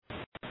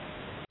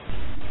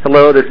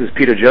Hello, this is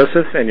Peter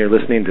Joseph, and you're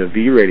listening to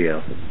V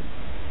Radio.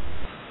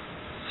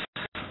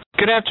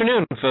 Good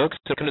afternoon, folks.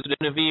 Welcome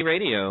to V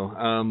Radio.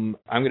 I'm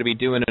going to be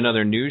doing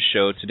another news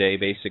show today,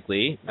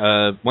 basically.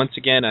 Once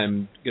again,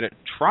 I'm going to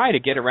try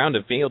to get around to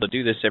being able to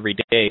do this every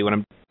day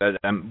when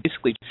I'm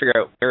basically figure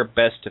out where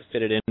best to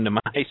fit it into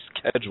my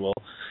schedule.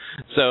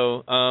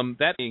 So,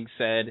 that being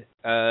said,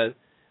 I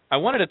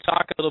wanted to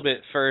talk a little bit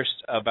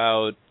first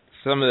about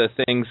some of the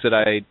things that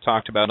I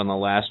talked about on the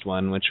last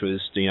one, which was,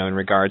 in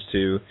regards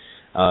to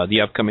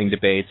the upcoming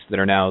debates that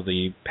are now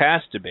the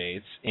past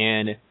debates.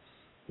 And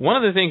one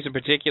of the things in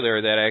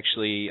particular that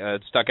actually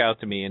stuck out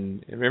to me,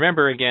 and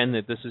remember again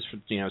that this is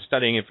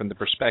studying it from the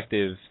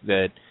perspective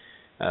that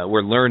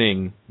we're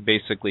learning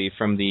basically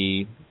from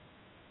the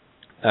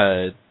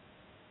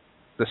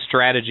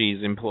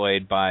strategies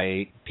employed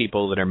by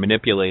people that are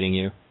manipulating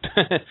you.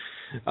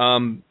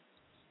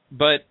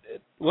 But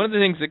one of the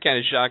things that kind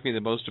of shocked me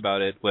the most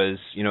about it was,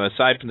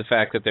 aside from the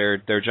fact that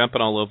they're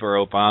jumping all over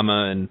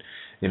Obama and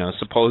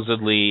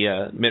supposedly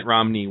Mitt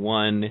Romney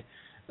won.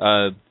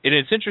 And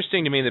it's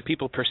interesting to me that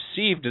people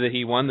perceived that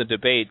he won the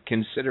debate,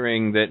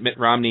 considering that Mitt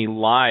Romney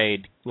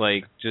lied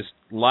his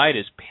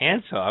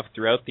pants off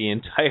throughout the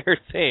entire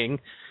thing.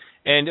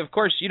 And of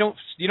course, you don't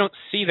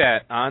see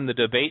that on the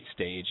debate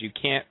stage. You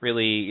can't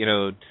really,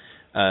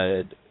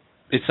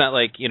 it's not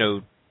like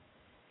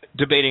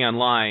debating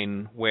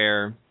online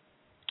where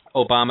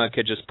Obama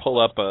could just pull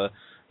up a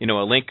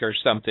link or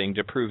something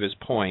to prove his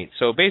point.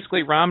 So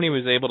basically, Romney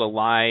was able to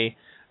lie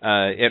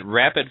at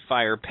rapid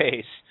fire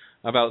pace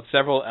about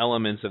several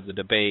elements of the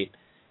debate.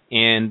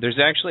 And there's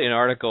actually an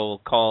article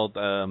called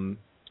the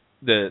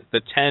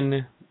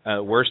 10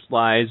 Worst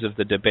Lies of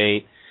the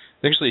Debate.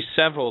 There's actually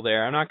several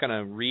there. I'm not going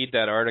to read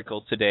that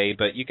article today,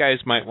 but you guys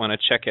might want to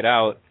check it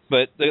out.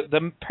 But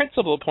the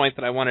principal point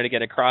that I wanted to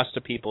get across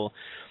to people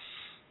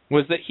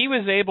was that he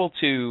was able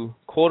to,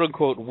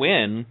 quote-unquote,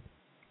 win,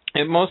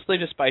 and mostly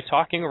just by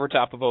talking over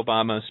top of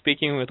Obama,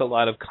 speaking with a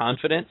lot of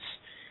confidence,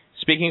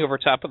 speaking over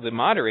top of the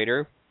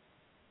moderator,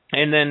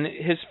 and then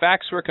his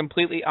facts were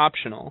completely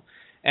optional.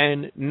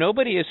 And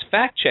nobody is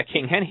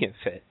fact-checking any of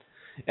it.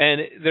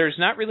 And there's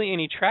not really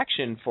any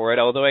traction for it,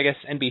 although I guess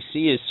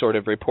NBC is sort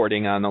of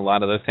reporting on a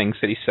lot of the things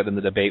that he said in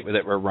the debate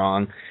that were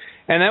wrong.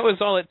 And that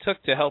was all it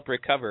took to help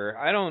recover.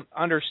 I don't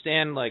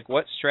understand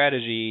what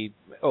strategy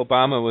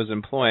Obama was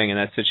employing in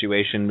that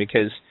situation,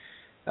 because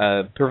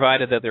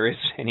provided that there is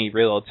any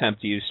real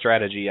attempt to use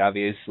strategy,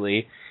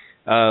 obviously,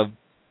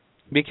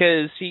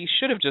 because he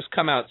should have just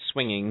come out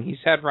swinging.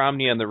 He's had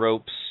Romney on the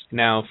ropes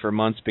now for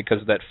months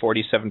because of that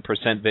 47%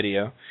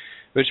 video,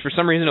 which for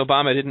some reason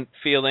Obama didn't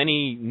feel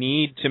any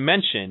need to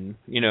mention,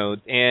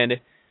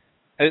 and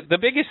the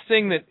biggest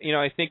thing that,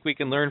 I think we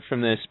can learn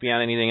from this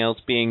beyond anything else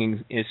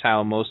is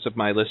how most of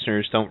my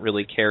listeners don't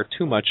really care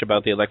too much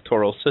about the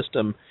electoral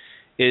system,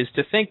 is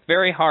to think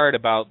very hard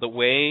about the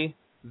way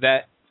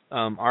that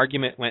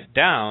argument went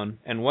down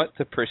and what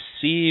the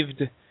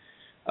perceived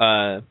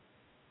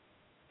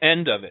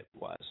end of it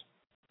was.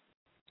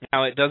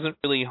 Now, it doesn't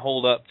really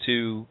hold up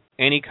to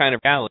any kind of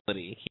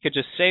reality. He could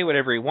just say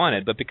whatever he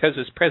wanted, but because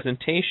his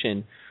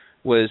presentation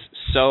was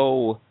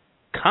so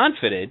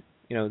confident,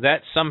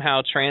 that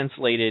somehow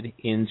translated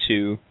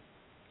into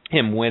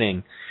him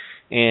winning.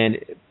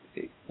 And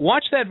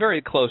watch that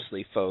very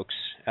closly, folks.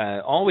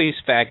 Always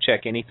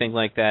fact-check anything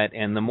like that,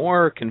 and the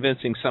more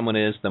convincing someone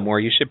is, the more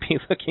you should be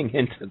looking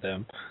into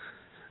them.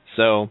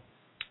 So,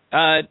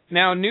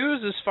 now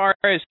news as far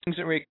as things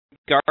in regard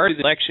to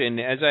the election,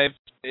 as I've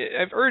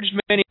urged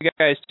many of you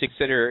guys to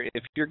consider,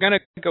 if you're going to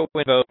go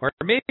and vote, or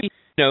maybe,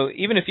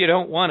 even if you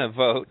don't want to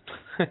vote,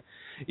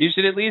 you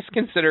should at least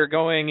consider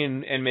going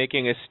and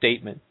making a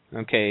statement,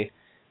 okay?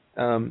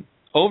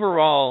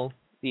 Overall,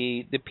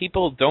 the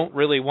people don't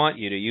really want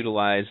you to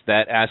utilize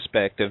that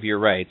aspect of your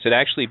rights. It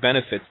actually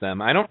benefits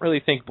them. I don't really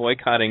think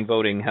boycotting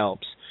voting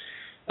helps.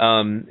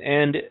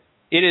 And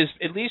it is,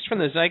 at least from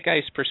the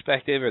Zeitgeist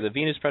perspective or the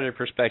Venus Predator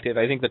perspective,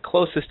 I think the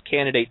closest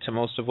candidate to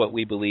most of what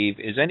we believe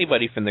is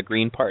anybody from the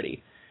Green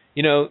Party.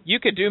 You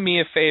could do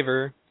me a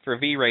favor for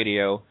V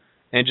Radio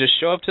and just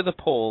show up to the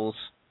polls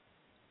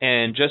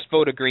and just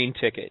vote a green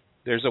ticket.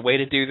 There's a way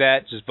to do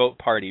that. Just vote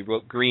party,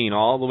 vote green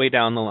all the way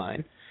down the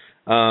line.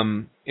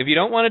 If you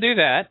don't want to do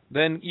that,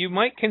 then you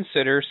might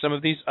consider some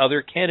of these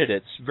other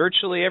candidates.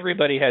 Virtually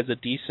everybody has a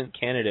decent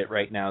candidate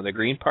right now. The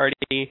Green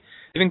Party,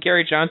 even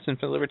Gary Johnson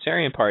from the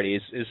Libertarian Party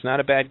is not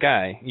a bad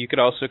guy. You could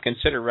also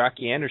consider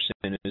Rocky Anderson,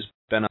 who's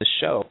been on the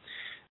show.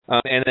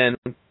 And then,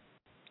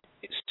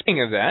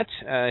 speaking of that,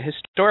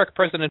 historic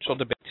presidential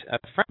debate. A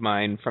friend of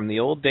mine from the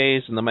old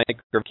days in the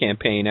micro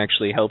campaign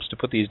actually helps to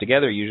put these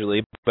together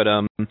usually. But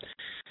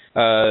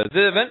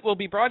the event will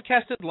be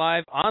broadcasted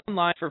live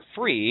online for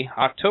free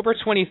October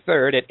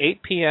 23rd at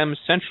 8 p.m.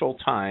 Central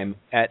Time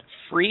at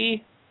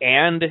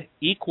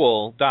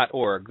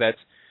freeandequal.org. That's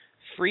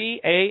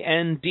free,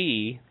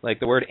 A-N-D, like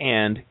the word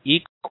and,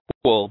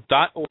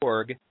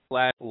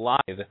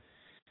 equal.org/live.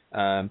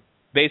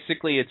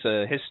 Basically, it's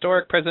a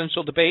historic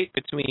presidential debate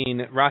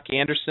between Rocky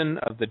Anderson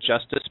of the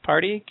Justice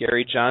Party,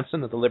 Gary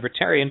Johnson of the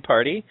Libertarian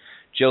Party,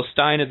 Jill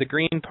Stein of the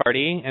Green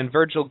Party, and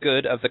Virgil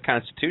Goode of the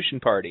Constitution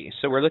Party.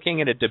 So we're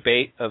looking at a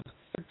debate of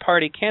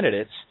third-party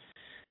candidates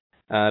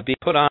being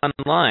put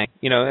online,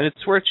 and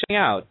it's worth checking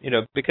out,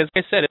 because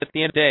like I said, at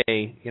the end of the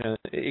day,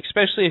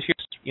 especially if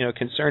you're,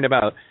 concerned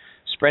about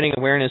spreading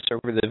awareness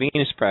over the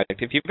Venus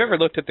Project. If you've ever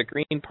looked at the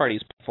Green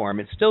Party's platform,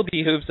 it still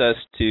behooves us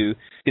to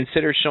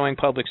consider showing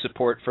public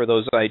support for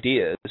those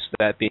ideas,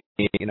 that being,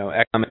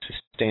 economic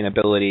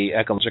sustainability,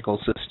 ecological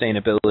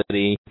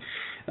sustainability,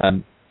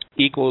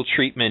 equal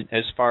treatment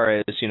as far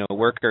as,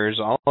 workers,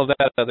 all of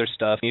that other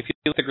stuff. If you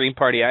look at the Green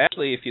Party,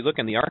 if you look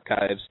in the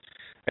archives,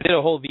 I did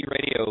a whole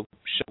V-Radio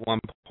show at one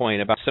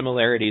point about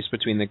similarities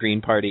between the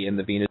Green Party and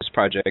the Venus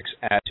Project's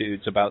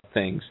attitudes about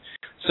things.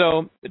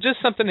 So just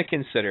something to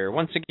consider.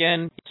 Once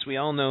again, yes, we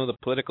all know the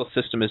political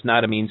system is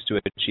not a means to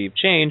achieve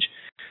change.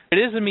 It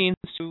is a means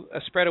to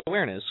spread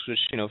awareness, which,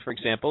 for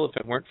example, if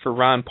it weren't for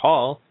Ron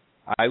Paul,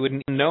 I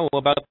wouldn't even know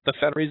about the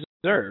Federal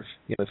Reserve.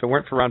 If it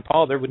weren't for Ron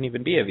Paul, there wouldn't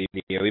even be a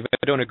V-Radio. Even if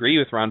I don't agree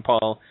with Ron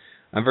Paul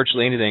on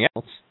virtually anything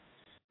else,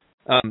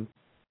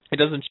 it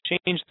doesn't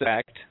change the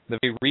fact, the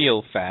very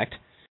real fact,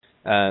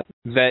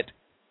 that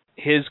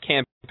his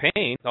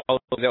campaign,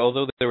 although there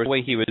was no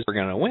way he was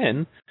going to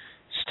win,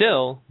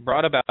 still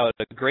brought about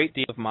a great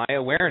deal of my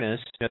awareness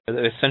that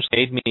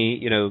essentially made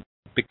me,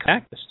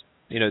 become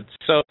an activist.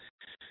 So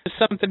it's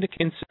something to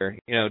consider.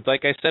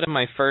 Like I said in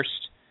my first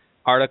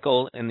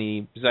article in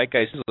the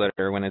Zeitgeist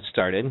letter when it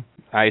started,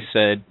 I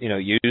said,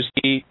 use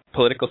the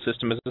political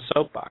system as a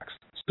soapbox.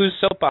 So who's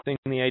soapboxing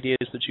the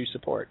ideas that you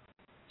support?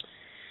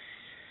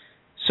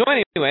 So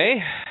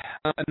anyway,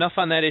 enough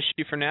on that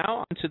issue for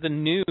now. On to the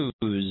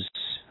news.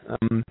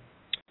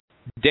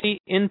 Daily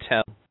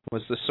Intel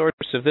was the source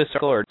of this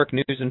article, or Dark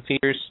News and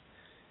Features.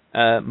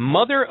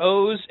 Mother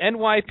owes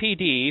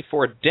NYPD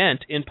for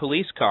dent in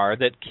police car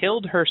that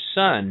killed her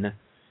son.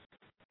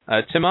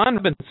 Timon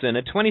Robinson,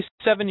 a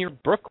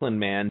 27-year-old Brooklyn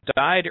man,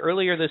 died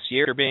earlier this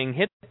year after being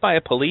hit by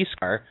a police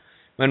car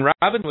when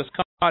Robinson was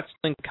caught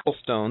stealing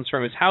cobblestones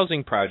from his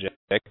housing project,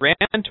 ran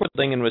toward the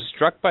building and was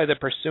struck by the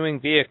pursuing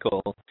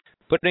vehicle,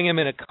 putting him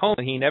in a coma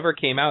he never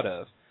came out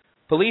of.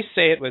 Police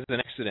say it was an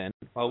accident,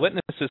 while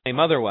witnesses claim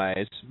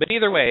otherwise. But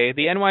either way,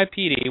 the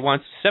NYPD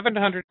wants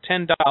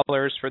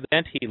 $710 for the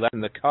dent he left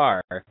in the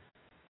car.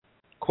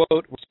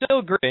 Quote, "We're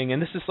still grieving,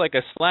 and this is like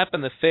a slap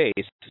in the face,"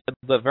 said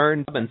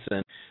Laverne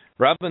Robinson,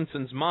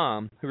 Robinson's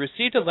mom, who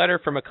received a letter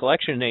from a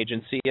collection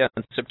agency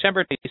on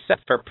September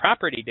 27th for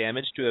property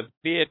damage to a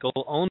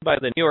vehicle owned by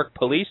the New York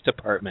Police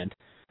Department.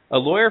 A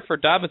lawyer for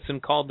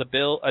Dobinson called the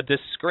bill a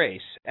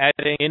disgrace,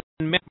 adding,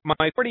 "In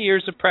my 40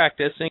 years of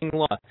practicing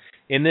law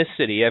in this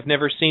city, I've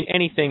never seen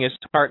anything as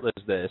heartless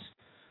as this."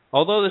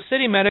 Although the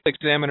city medical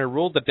examiner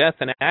ruled the death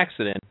an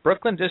accident,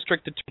 Brooklyn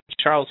District Attorney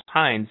Charles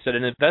Hines said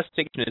an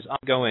investigation is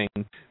ongoing,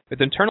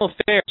 with Internal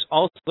Affairs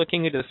also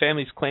looking into the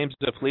family's claims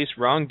of police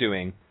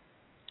wrongdoing.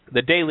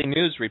 The Daily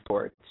News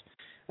reports,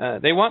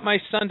 "They want my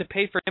son to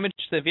pay for damage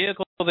to the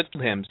vehicle that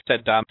killed him,"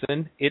 said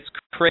Dobson. "It's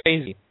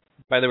crazy."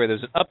 By the way,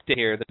 there's an update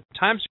here. The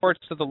Times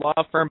reports that the law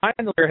firm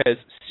behind the lawyer has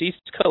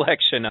ceased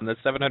collection on the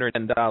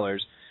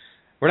 $710.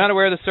 "We're not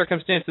aware of the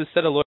circumstances,"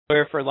 said a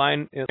lawyer for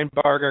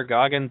Linebarger,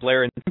 Goggin,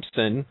 Blair, and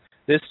Simpson.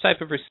 "This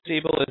type of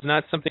receivable is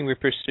not something we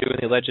pursue when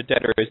the alleged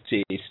debtor is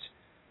ceased."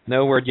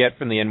 No word yet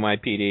from the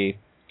NYPD.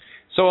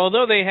 So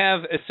although they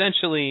have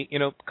essentially,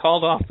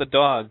 called off the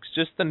dogs,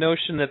 just the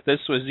notion that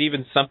this was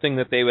even something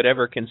that they would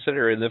ever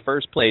consider in the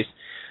first place,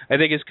 I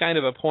think is kind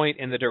of a point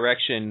in the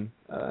direction,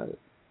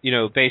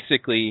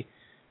 basically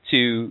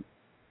to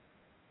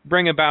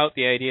bring about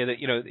the idea that,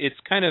 it's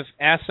kind of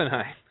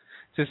asinine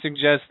to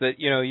suggest that,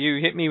 you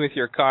hit me with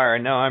your car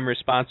and now I'm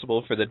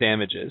responsible for the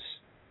damages.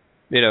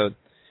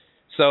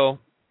 So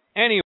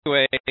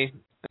anyway, I'm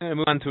going to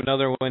move on to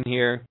another one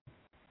here.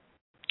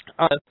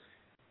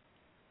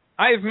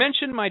 I've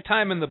mentioned my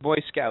time in the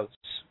Boy Scouts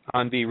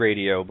on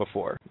V-Radio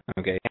before,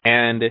 okay?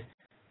 And this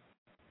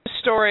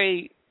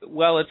story,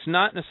 well, it's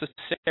not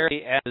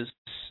necessarily as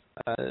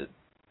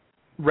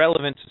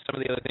relevant to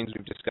some of the other things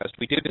we've discussed.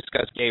 We do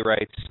discuss gay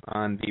rights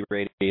on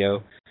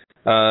V-Radio.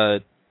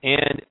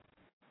 And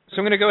so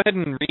I'm going to go ahead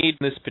and read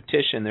this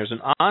petition. There's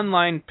an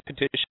online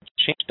petition,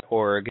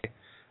 change.org.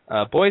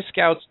 Boy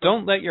Scouts,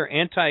 don't let your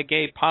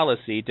anti-gay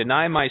policy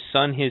deny my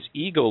son his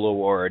Eagle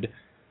Award.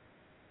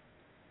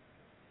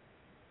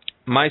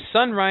 My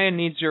son Ryan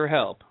needs your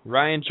help.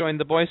 Ryan joined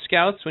the Boy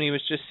Scouts when he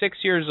was just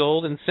 6 years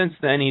old, and since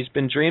then he's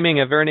been dreaming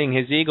of earning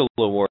his Eagle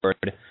Award,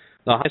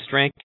 the highest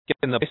rank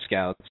in the Boy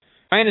Scouts.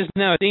 Ryan is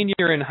now a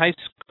senior in high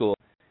school.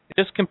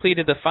 He just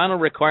completed the final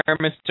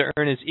requirements to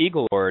earn his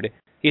Eagle Award.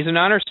 He's an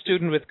honor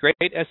student with great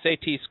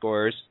SAT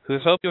scores who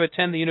hopes to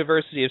attend the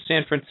University of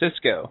San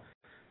Francisco.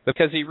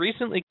 Because he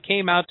recently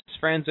came out to his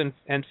friends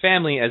and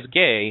family as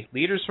gay,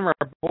 leaders from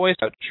our Boy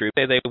Scout troop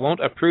say they won't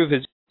approve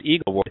his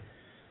Eagle Award.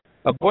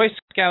 A Boy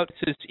Scout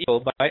is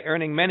equal by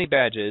earning many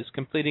badges,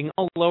 completing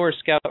all lower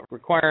Scout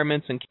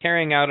requirements, and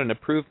carrying out an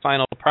approved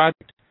final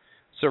project.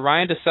 So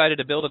Ryan decided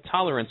to build a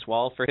tolerance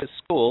wall for his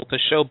school to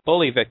show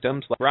bully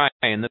victims like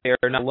Ryan that they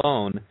are not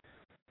alone.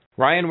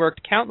 Ryan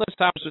worked countless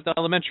hours with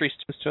elementary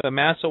students to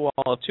amass a wall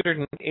of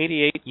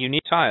 288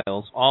 unique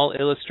tiles, all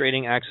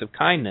illustrating acts of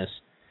kindness.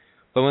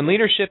 But when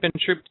leadership in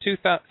Troop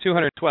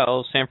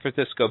 212, San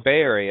Francisco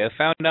Bay Area,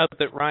 found out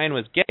that Ryan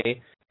was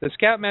gay, the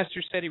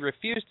Scoutmaster said he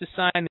refused to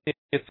sign the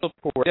official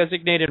report,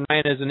 designated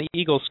Ryan as an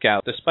Eagle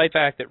Scout, despite the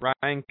fact that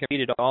Ryan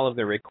completed all of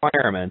the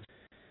requirements.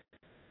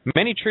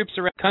 Many troops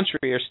around the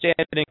country are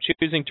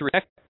choosing to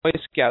reject Boy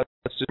Scouts'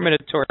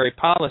 discriminatory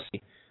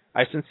policy.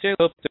 I sincerely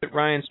hope that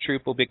Ryan's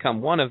troop will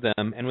become one of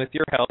them, and with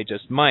your help, he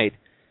just might.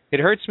 It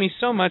hurts me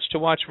so much to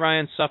watch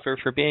Ryan suffer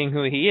for being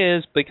who he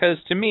is, because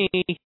to me,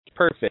 he's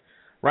perfect.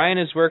 Ryan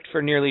has worked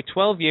for nearly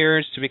 12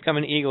 years to become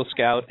an Eagle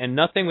Scout, and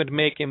nothing would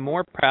make him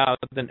more proud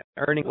than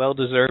earning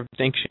well-deserved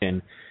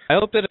distinction. I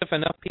hope that if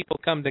enough people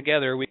come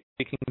together, we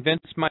can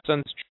convince my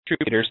son's troop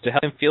leaders to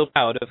help him feel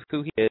proud of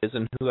who he is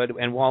and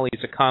all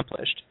he's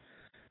accomplished.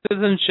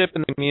 Citizenship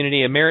in the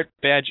community, a merit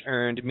badge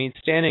earned, means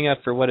standing up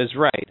for what is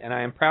right, and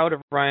I am proud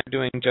of Ryan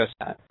doing just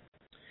that.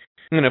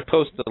 I'm going to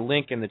post the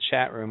link in the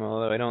chat room,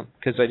 although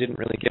because I didn't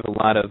really give a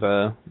lot of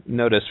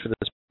notice for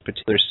this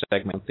particular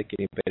segment. I don't think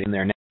anybody in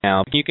there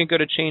now. You can go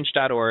to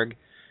change.org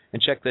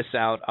and check this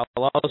out.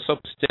 I'll also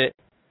post it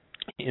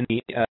in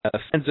the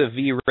Friends of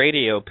V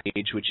Radio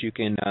page, which you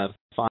can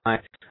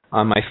find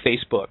on my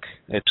Facebook.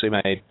 Actually,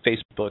 my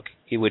Facebook,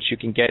 which you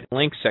can get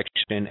link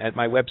section at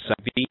my website,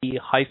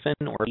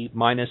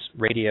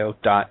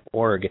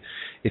 v-radio.org,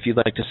 if you'd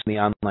like to send the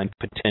online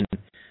petition.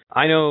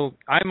 I know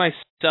I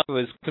myself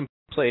was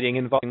contemplating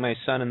involving my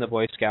son in the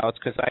Boy Scouts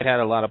because I'd had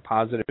a lot of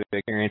positive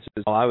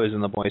experiences while I was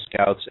in the Boy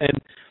Scouts. And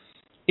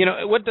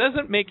what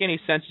doesn't make any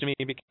sense to me,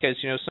 because,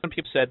 some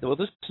people said, well,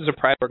 this is a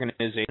private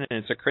organization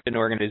and it's a Christian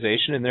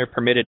organization and they're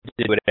permitted to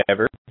do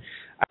whatever.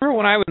 I remember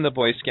when I was in the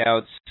Boy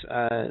Scouts,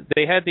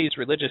 they had these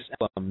religious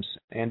emblems,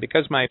 and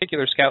because my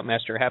particular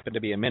Scoutmaster happened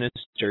to be a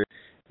minister,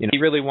 he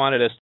really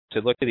wanted us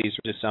to look at these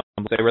religious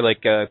emblems. They were like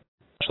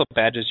special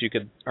badges you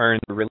could earn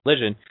through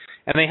religion,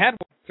 and they had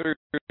one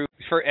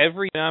for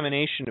every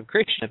denomination of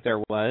Christian that there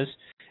was,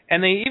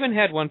 and they even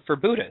had one for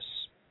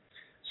Buddhists.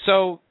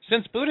 So,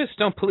 since Buddhists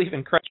don't believe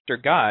in Christ or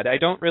God, I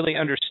don't really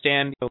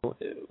understand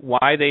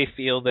why they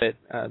feel that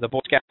the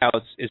Boy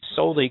Scouts is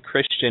solely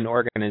Christian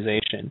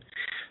organization.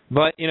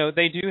 But,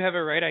 they do have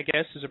a right, I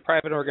guess, as a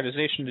private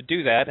organization to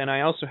do that, and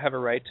I also have a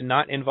right to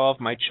not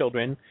involve my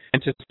children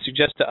and to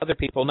suggest to other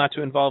people not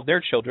to involve their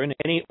children in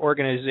any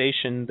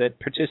organization that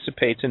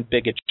participates in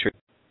bigotry.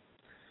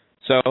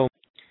 So,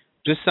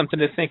 just something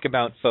to think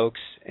about,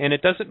 folks. And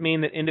it doesn't mean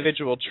that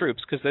individual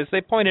troops, because as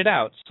they pointed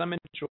out, some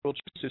individual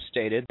troops have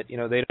stated that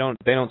they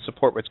don't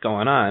support what's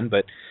going on,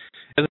 but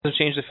it doesn't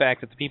change the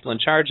fact that the people in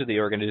charge of the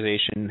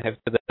organization have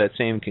that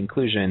same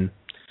conclusion.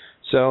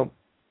 So,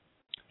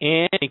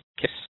 in any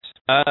case,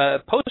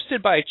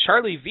 posted by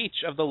Charlie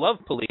Veach of the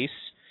Love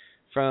Police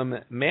from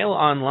Mail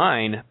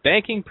Online,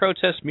 banking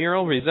protest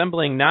mural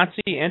resembling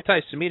Nazi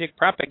anti-Semitic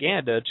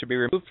propaganda to be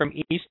removed from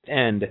East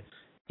End.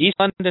 East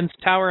London's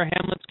Tower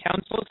Hamlets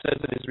Council says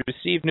it has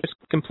received news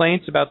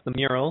complaints about the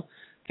mural.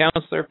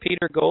 Councillor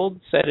Peter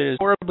Gold said it is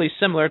horribly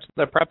similar to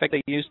the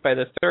propaganda used by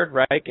the Third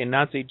Reich in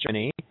Nazi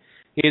Germany.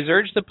 He has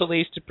urged the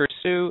police to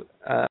pursue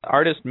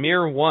artist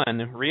Mir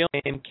One, real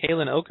name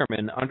Kalen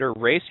Okerman, under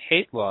race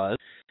hate laws.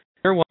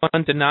 Mir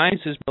One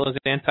denies his mural is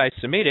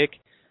anti-Semitic.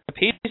 The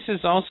piece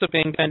is also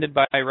being defended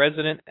by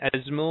resident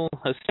Azmul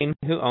Hussein,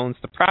 who owns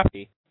the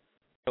property.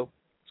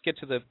 Get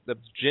to the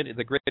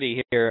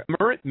gritty here. A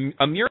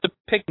mural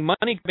depicting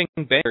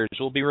money-giving beggars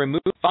will be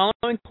removed following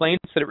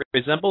complaints that it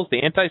resembles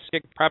the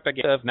anti-Semitic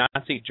propaganda of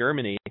Nazi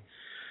Germany.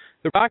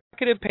 The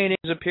provocative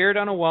paintings appeared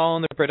on a wall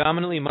in the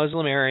predominantly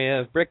Muslim area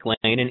of Brick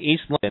Lane in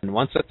East London,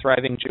 once a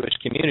thriving Jewish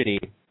community.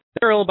 The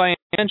mural by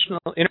international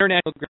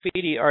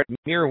graffiti art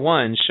Mir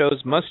One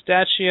shows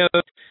mustachioed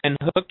and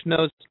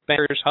hooked-nosed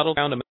beggars huddled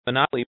around a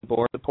monopoly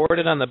board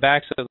supported on the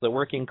backs of the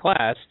working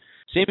class,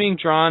 seeming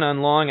drawn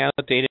on long,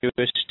 outdated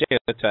Jewish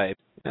stereotype.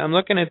 Now, I'm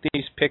looking at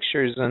these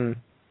pictures, and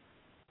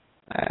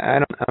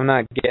I'm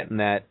not getting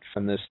that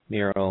from this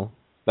mural.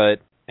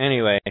 But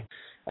anyway,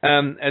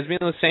 as Milo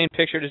was saying,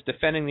 pictured as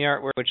defending the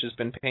artwork which has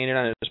been painted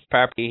on his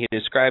property, he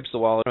describes the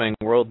wall showing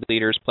world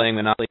leaders playing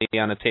Monopoly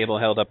on a table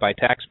held up by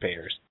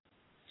taxpayers.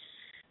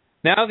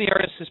 Now the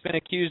artist has been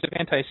accused of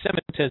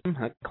anti-Semitism,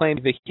 a claim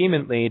he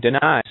vehemently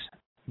denies.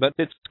 But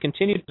its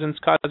continued presence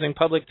causing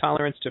public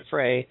tolerance to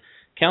fray,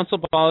 council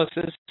bosses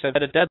have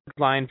set a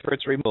deadline for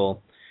its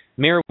removal.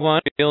 Mir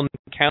One, real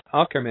Count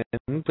Ackerman,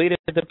 completed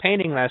the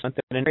painting last month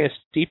in an area of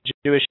deep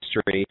Jewish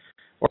history.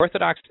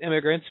 Orthodox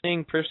immigrants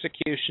fleeing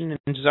persecution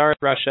in Tsar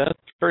Russia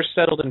first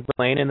settled in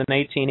Blaine in the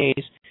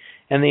 1980s,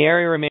 and the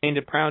area remained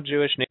a proud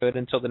Jewish neighborhood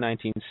until the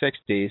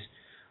 1960s.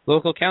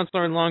 Local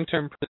councilor and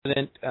long-term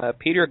president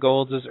Peter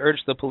Golds has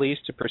urged the police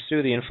to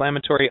pursue the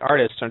inflammatory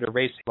artist under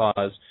race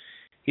laws.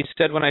 He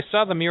said, "When I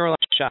saw the mural, I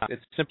was shocked.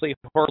 It's simply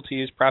horrible to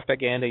use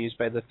propaganda used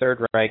by the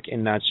Third Reich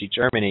in Nazi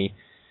Germany."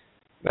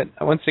 But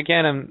once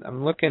again,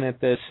 I'm looking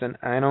at this, and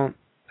I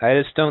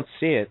I just don't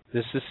see it.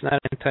 This is not an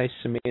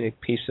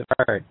anti-Semitic piece of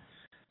art.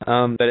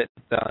 But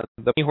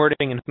the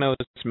hoarding and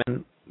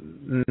Nosman,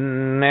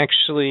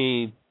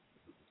 actually,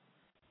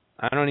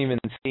 I don't even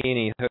see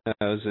any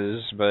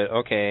noses, but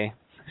okay.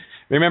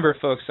 Remember,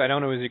 folks, I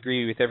don't always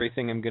agree with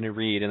everything I'm going to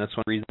read, and that's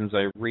one of the reasons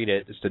I read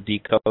it, is to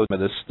decode some of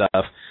this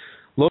stuff.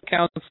 Local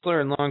counselor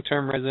and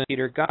long-term resident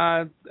Peter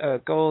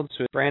Golds,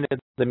 who has branded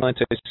the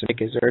anti-Semitic,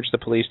 has urged the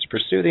police to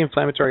pursue the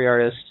inflammatory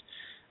artist.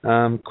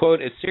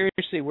 Quote, it's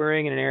seriously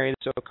worrying in an area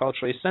that's so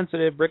culturally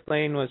sensitive. Brick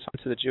Lane was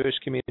home to the Jewish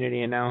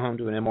community and now home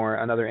to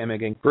another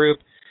immigrant group.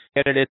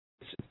 Yet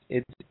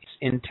it's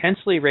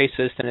intensely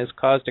racist and has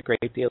caused a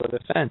great deal of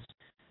offense.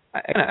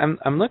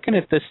 I'm looking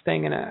at this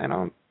thing and I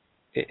don't.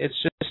 It's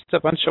just a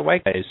bunch of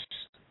white guys.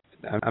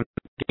 I'm not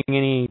getting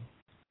any.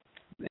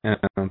 I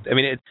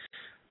mean,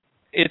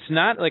 it's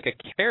not like a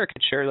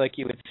caricature like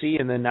you would see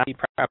in the Nazi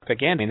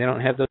propaganda. I mean, they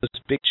don't have those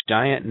big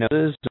giant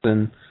noses,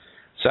 and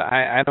so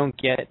I don't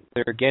get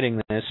they're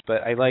getting this.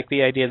 But I like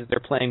the idea that they're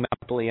playing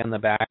Monopoly on the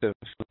back of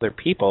their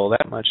people.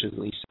 That much is at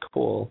least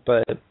cool.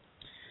 But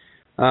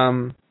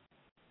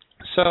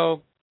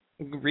so.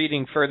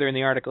 Reading further in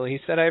the article, he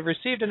said, I've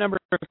received a number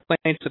of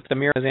complaints that the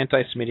mural has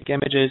anti-Semitic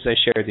images. I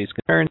share these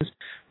concerns.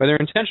 Whether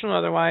intentional or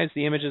otherwise,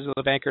 the images of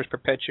the bankers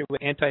perpetuate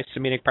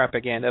anti-Semitic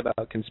propaganda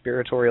about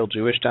conspiratorial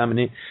Jewish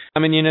domination. I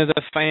mean,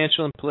 the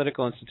financial and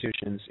political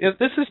institutions. If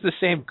this is the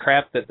same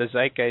crap that the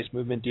Zeitgeist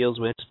movement deals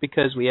with. It's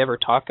because we ever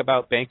talk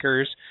about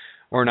bankers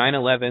or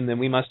 9/11, then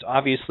we must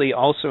obviously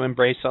also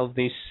embrace all of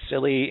these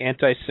silly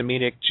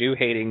anti-Semitic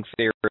Jew-hating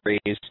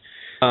theories.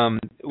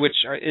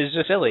 Which is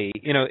just silly.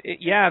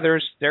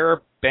 There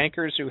are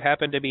bankers who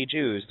happen to be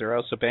Jews. There are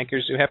also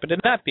bankers who happen to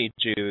not be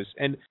Jews.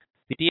 And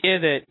the idea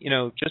that,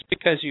 just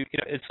because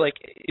it's like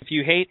if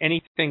you hate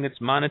anything that's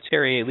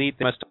monetary elite,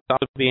 they must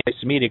also be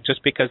anti-Semitic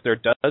just because there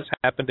does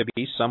happen to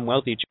be some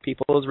wealthy Jew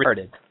people is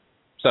retarded.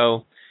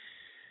 So,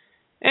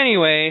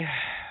 anyway,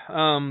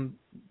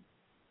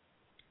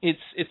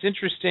 it's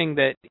interesting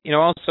that,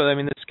 also, I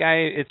mean, this guy,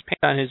 it's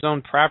painted on his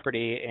own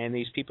property, and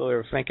these people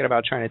are thinking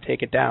about trying to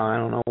take it down. I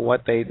don't know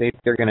what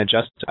they're going to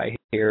justify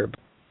here. But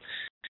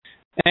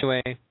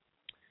anyway,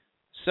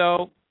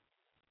 so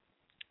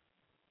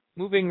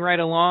moving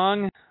right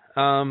along,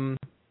 I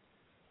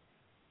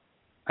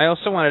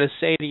also wanted to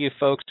say to you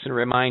folks and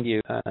remind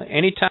you,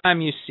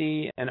 anytime you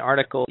see an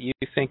article you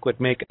think would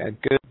make a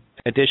good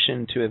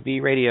addition to a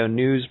V-Radio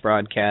news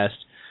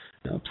broadcast,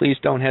 please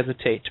don't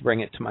hesitate to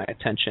bring it to my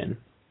attention.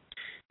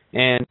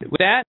 And with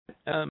that,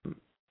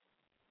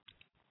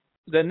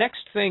 the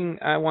next thing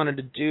I wanted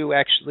to do,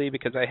 actually,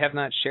 because I have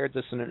not shared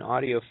this in an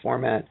audio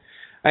format,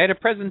 I had a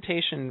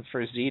presentation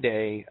for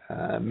Z-Day,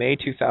 May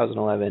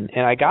 2011,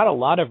 and I got a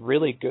lot of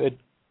really good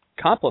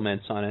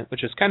compliments on it,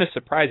 which is kind of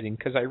surprising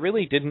because I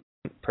really didn't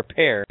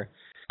prepare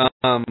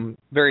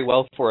very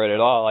well for it at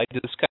all. I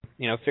just kind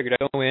of, figured I'd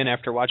go in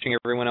after watching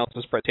everyone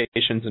else's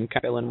presentations and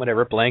fill in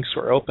whatever blanks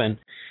were open.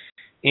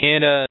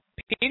 And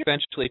Peter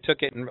eventually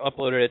took it and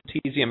uploaded it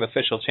to TZM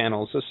official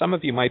channel, so some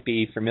of you might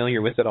be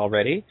familiar with it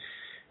already.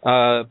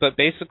 But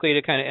basically,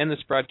 to kind of end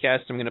this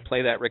broadcast, I'm going to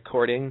play that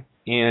recording.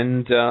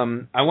 And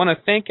I want to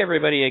thank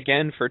everybody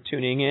again for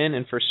tuning in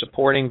and for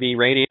supporting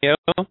V-Radio.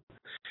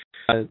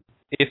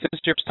 If this is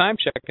your first time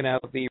checking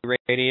out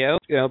V-Radio,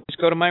 please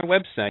go to my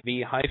website,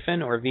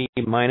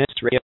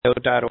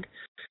 v-or-v-radio.org.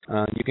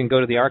 You can go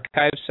to the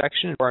archives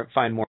section or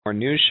find more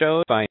news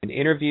shows, find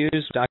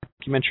interviews,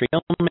 documentary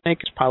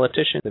filmmakers,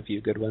 politicians, a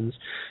few good ones,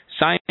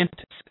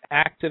 scientists,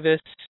 activists,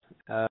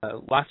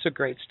 lots of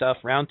great stuff,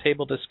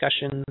 roundtable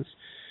discussions.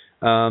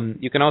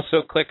 You can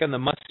also click on the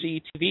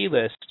must-see TV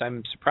list.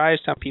 I'm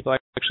surprised how people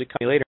actually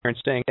come later and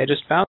saying, I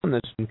just found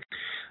this and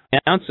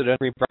announce it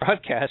every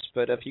broadcast.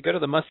 But if you go to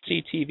the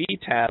must-see TV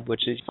tab,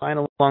 which is find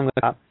along the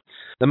top,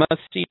 the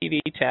must-see TV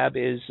tab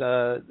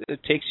it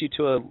takes you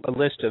to a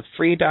list of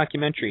free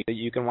documentaries that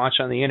you can watch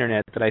on the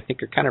internet that I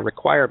think are kind of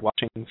required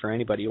watching for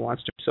anybody who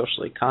wants to be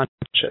socially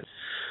conscious.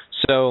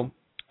 So,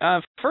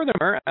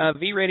 furthermore,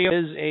 V-Radio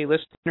is a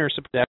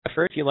listener-supported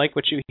effort. If you like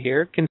what you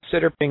hear,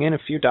 consider paying in a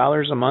few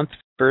dollars a month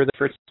for the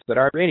efforts that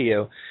are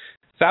radio.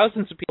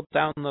 Thousands of people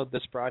download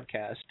this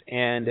broadcast,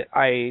 and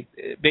I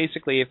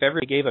basically, if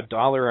everybody gave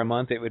 $1 a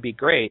month, it would be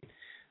great.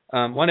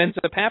 What ends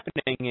up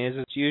happening is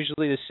it's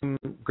usually the same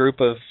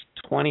group of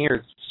 20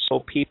 or so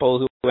people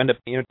who end up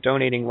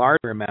donating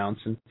larger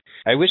amounts, and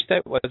I wish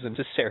that wasn't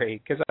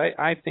necessary because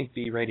I think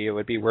V-Radio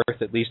would be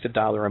worth at least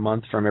 $1 a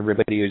month from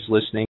everybody who's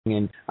listening,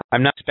 and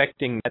I'm not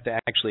expecting that to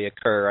actually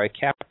occur. I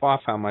cap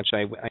off how much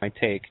I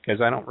take because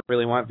I don't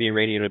really want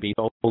V-Radio to be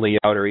totally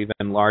out or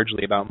even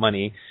largely about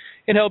money.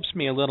 It helps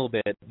me a little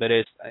bit, but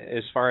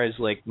as far as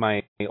like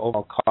my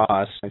overall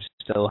costs, I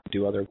still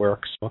do other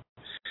work. So.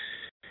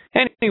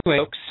 Anyway,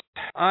 folks,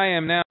 I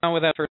am now,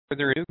 without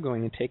further ado,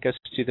 going to take us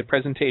to the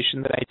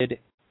presentation that I did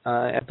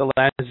at the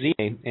last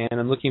Z-Day, and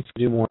I'm looking to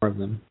do more of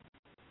them.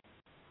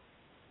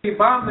 They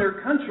bomb their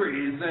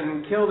countries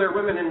and kill their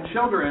women and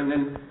children,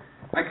 and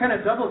I kind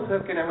of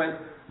double-took and I went,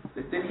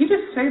 did he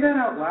just say that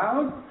out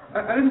loud?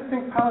 I didn't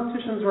think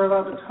politicians were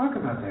allowed to talk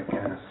about that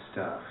kind of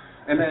stuff.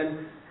 And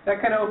then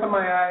that kind of opened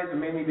my eyes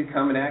and made me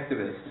become an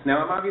activist.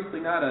 Now, I'm obviously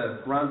not a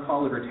Ron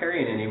Paul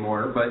libertarian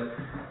anymore, but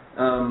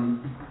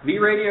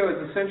V-Radio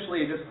is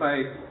essentially just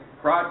my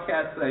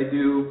broadcast that I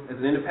do as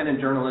an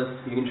independent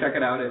journalist. You can check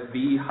it out at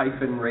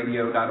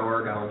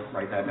v-radio.org. I'll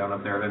write that down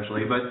up there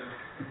eventually. But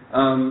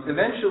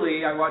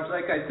eventually, I watched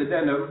Zeitgeist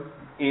Addendum,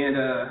 and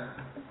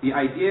the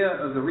idea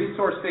of the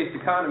resource-based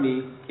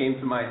economy came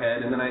to my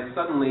head, and then I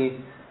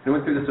suddenly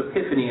went through this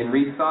epiphany and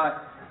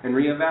rethought and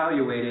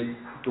reevaluated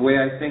the way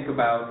I think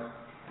about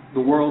the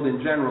world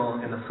in general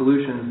and the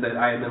solutions that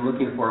I have been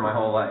looking for my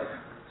whole life.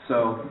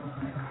 So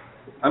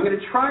I'm going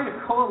to try to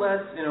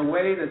coalesce in a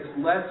way that's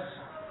less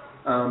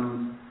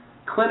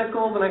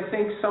clinical than I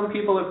think some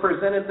people have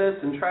presented this,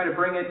 and try to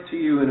bring it to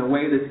you in a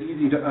way that's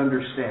easy to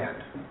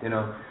understand.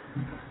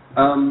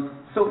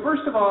 So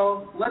first of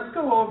all, let's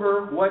go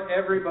over what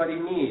everybody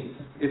needs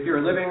if you're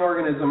a living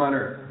organism on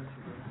Earth.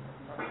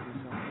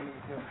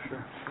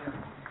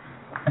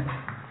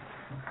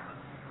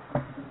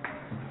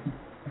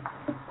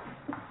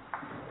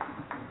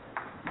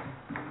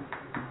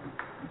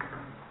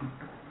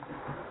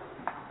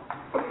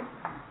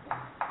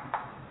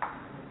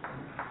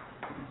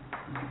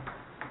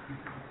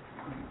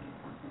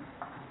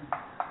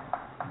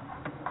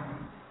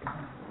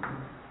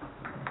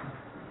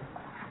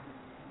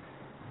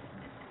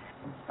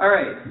 All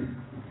right,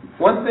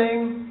 one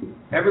thing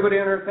everybody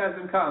on Earth has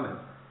in common: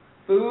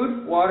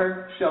 food,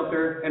 water,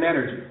 shelter, and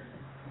energy.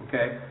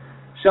 Okay?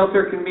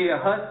 Shelter can be a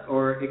hut,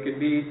 or it could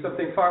be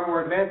something far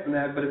more advanced than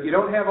that, but if you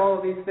don't have all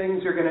of these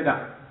things, you're going to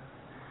die.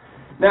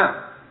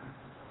 Now,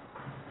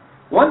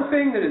 one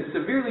thing that has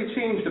severely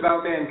changed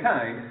about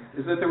mankind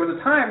is that there was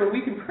a time when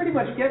we can pretty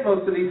much get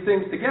most of these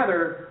things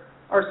together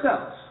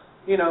ourselves.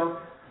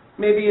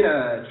 Maybe in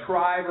a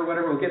tribe or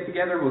whatever, we'll get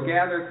together, we'll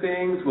gather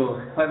things, we'll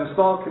have a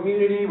small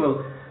community,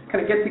 we'll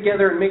kind of get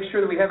together and make sure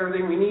that we have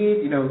everything we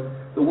need.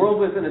 The world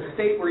was in a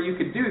state where you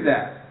could do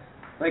that.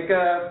 Like,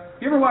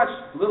 you ever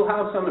watched Little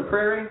House on the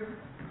Prairie?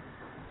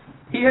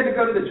 He had to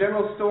go to the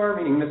general store,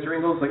 meaning Mr.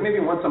 Ingalls, like maybe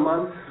once a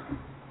month,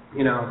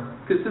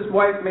 because his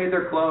wife made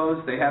their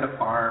clothes, they had a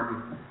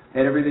farm, they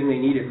had everything they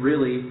needed,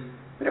 really.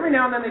 But every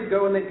now and then they'd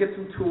go and they'd get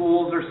some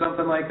tools or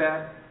something like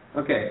that.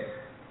 Okay,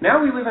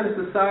 now we live in a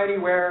society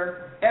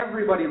where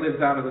everybody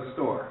lives out of the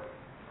store.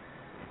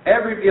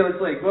 It's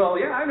like, well,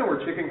 yeah, I know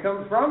where chicken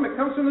comes from. It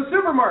comes from the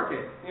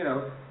supermarket.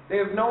 They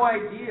have no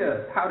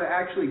idea how to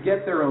actually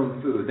get their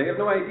own food. They have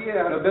no idea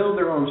how to build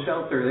their own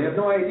shelter. They have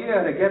no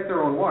idea how to get their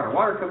own water.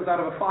 Water comes out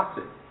of a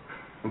faucet.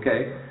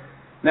 Okay?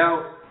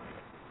 Now,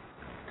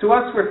 to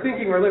us, we're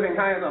thinking we're living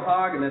high on the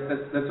hog, and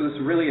that's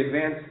this really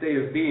advanced state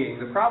of being.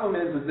 The problem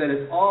is that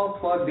it's all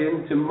plugged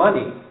into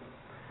money.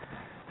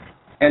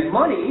 And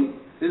money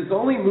is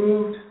only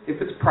moved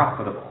if it's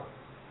profitable.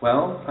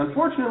 Well,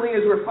 unfortunately,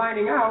 as we're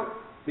finding out,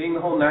 being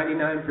the whole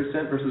 99%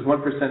 versus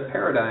 1%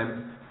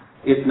 paradigm,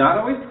 it's not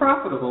always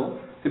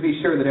profitable to be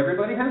sure that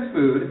everybody has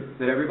food,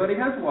 that everybody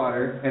has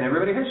water, and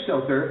everybody has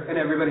shelter, and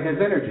everybody has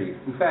energy.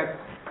 In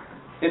fact,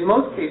 in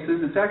most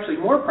cases, it's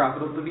actually more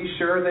profitable to be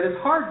sure that it's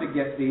hard to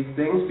get these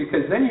things,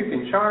 because then you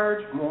can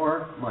charge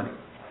more money.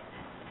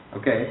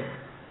 Okay?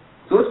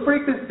 So let's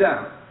break this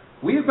down.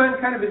 We have been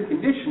kind of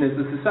conditioned as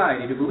a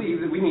society to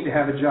believe that we need to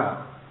have a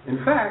job. In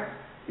fact,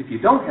 if you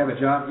don't have a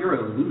job, you're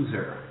a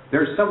loser.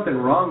 There's something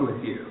wrong with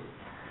you.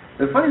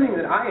 The funny thing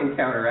that I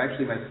encounter,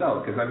 actually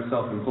myself, because I'm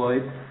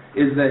self-employed,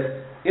 is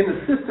that in the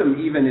system,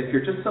 even if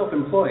you're just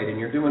self-employed and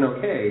you're doing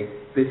okay,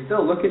 they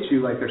still look at you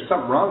like there's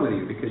something wrong with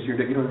you because you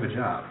don't have a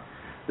job.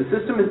 The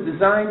system is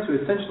designed to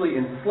essentially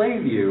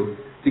enslave you.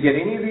 To get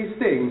any of these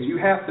things, you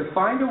have to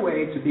find a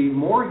way to be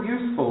more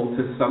useful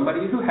to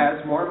somebody who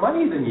has more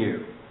money than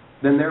you,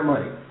 than their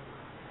money.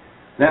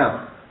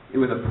 Now,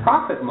 with a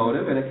profit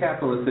motive in a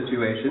capitalist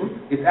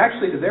situation, it's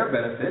actually to their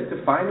benefit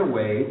to find a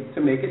way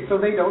to make it so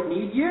they don't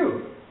need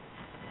you.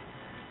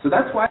 So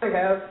that's why they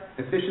have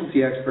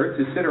efficiency experts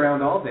who sit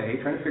around all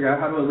day trying to figure out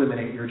how to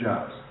eliminate your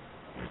jobs.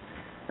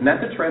 And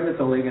that's a trend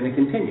that's only going to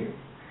continue.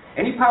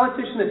 Any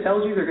politician that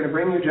tells you they're going to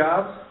bring you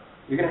jobs,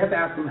 you're going to have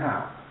to ask them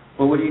how.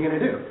 Well, what are you going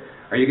to do?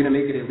 Are you going to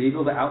make it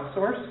illegal to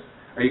outsource?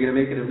 Are you going to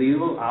make it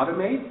illegal to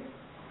automate?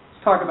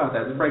 Let's talk about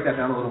that. Let's break that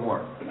down a little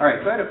more. All right,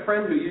 so I had a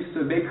friend who used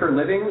to make her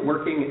living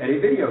working at a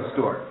video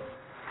store.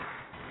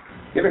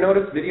 You ever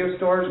notice video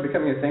stores are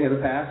becoming a thing of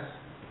the past?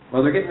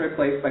 Well, they're getting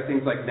replaced by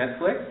things like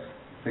Netflix.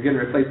 They're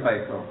getting replaced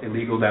by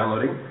illegal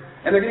downloading.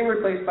 And they're getting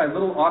replaced by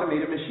little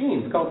automated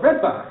machines called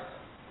Redbox.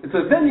 It's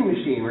a vending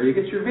machine where you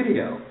get your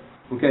video.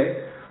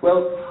 Okay?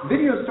 Well,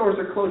 video stores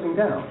are closing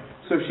down.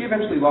 So she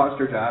eventually lost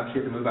her job. She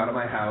had to move out of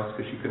my house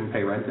because she couldn't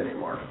pay rent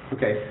anymore.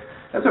 Okay?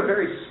 That's a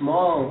very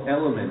small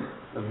element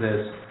of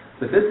this.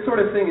 But this sort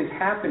of thing is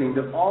happening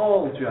to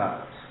all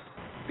jobs.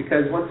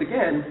 Because once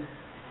again,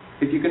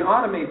 if you can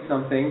automate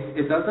something,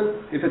 if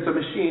it's a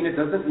machine, it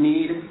doesn't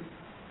need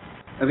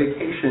a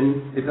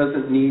vacation, it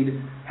doesn't need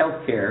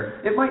health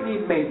care. It might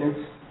need maintenance,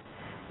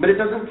 but it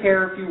doesn't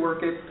care if you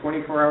work it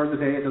 24 hours a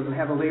day. It doesn't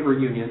have a labor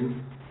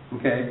union,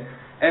 okay?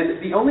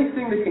 And the only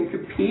thing that can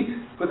compete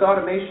with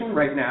automation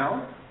right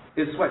now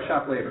is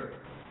sweatshop labor,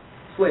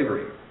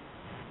 slavery.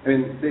 I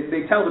mean,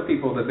 they tell the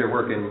people that they're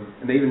working,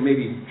 and they even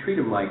maybe treat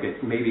them like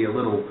it, maybe a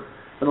little.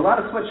 But a lot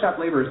of sweatshop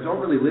laborers don't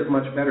really live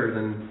much better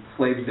than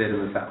slaves did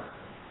in the South.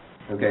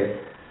 Okay?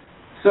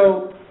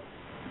 So,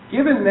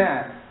 given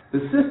that,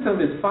 the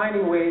system is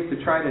finding ways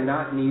to try to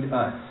not need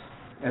us.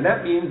 And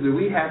that means that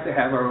we have to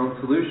have our own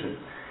solutions.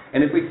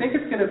 And if we think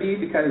it's going to be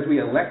because we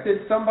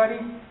elected somebody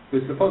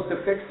who's supposed to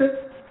fix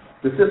it,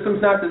 the system's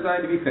not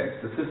designed to be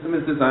fixed. The system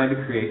is designed to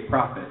create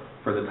profit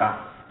for the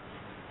top.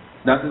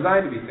 It's not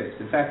designed to be fixed.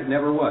 In fact, it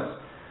never was.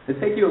 To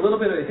take you a little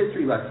bit of a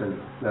history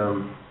lesson,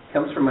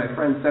 comes from my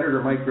friend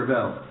Senator Mike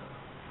Gravel.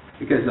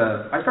 Because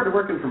I started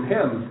working from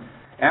him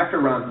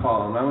after Ron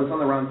Paul. And when I was on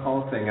the Ron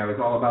Paul thing, I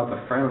was all about the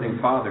Founding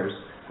Fathers.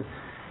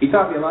 He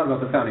taught me a lot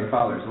about the Founding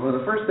Fathers. And one of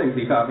the first things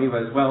he taught me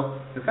was,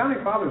 well, the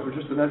Founding Fathers were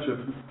just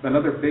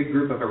another big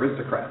group of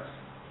aristocrats.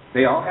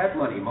 They all had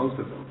money, most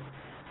of them.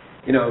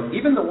 You know,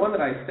 even the one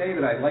that I say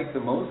that I like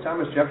the most,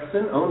 Thomas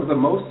Jefferson, owns the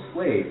most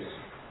slaves.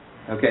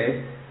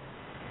 Okay?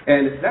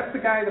 And that's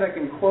the guy that I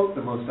can quote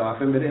the most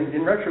often, but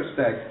in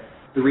retrospect,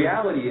 the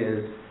reality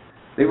is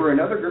they were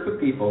another group of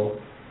people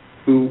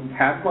who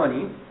had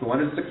money, who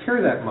wanted to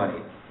secure that money.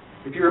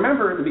 If you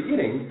remember in the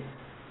beginning,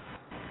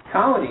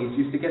 colonies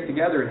used to get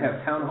together and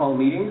have town hall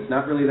meetings,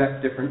 not really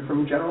that different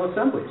from general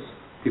assemblies.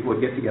 People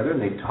would get together and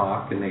they'd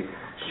talk and they'd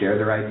share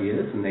their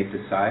ideas and they'd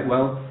decide,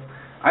 well,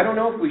 I don't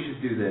know if we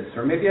should do this,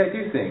 or maybe I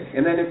do think.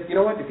 And then, if you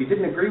know what, if you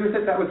didn't agree with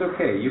it, that was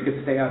okay. You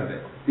could stay out of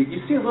it. You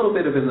see a little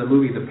bit of it in the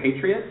movie The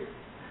Patriot.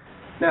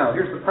 Now,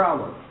 here's the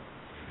problem.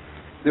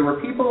 There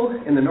were people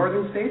in the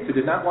northern states who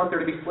did not want there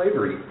to be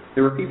slavery.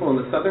 There were people in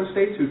the southern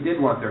states who did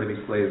want there to be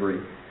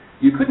slavery.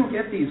 You couldn't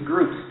get these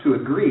groups to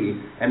agree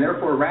and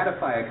therefore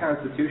ratify a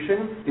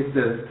constitution if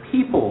the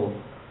people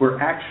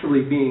were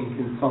actually being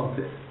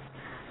consulted.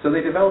 So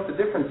they developed a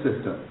different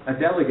system, a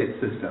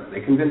delegate system. They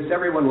convinced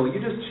everyone, well,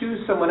 you just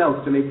choose someone else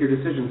to make your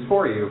decisions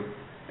for you,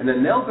 and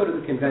then they'll go to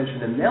the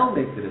convention and they'll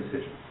make the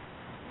decisions.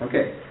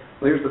 Okay,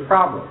 well, here's the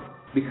problem.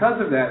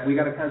 Because of that, we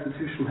got a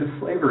constitution with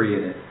slavery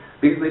in it.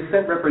 Because they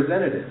sent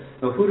representatives.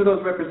 So who do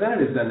those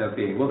representatives end up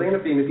being? Well, they end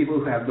up being the people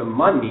who have the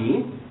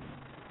money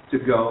to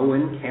go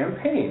and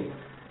campaign.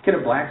 Can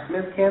a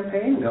blacksmith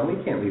campaign? No,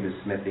 he can't leave his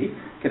smithy.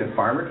 Can a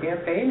farmer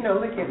campaign? No,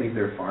 they can't leave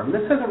their farm.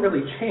 This hasn't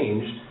really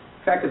changed.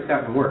 In fact, it's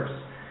gotten worse.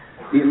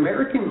 The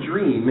American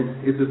dream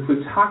is a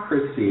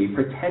plutocracy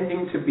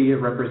pretending to be a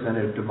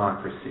representative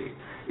democracy.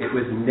 It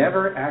was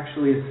never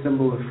actually a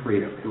symbol of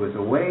freedom. It was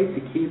a way to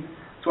keep...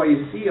 That's why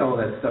you see all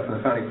that stuff in the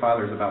Founding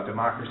Fathers about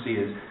democracy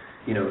is,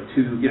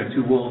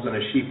 two wolves and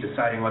a sheep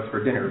deciding what's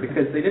for dinner,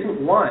 because they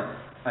didn't want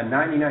a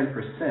 99%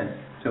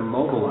 to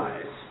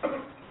mobilize.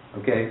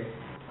 Okay?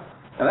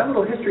 Now that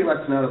little history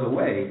lesson out of the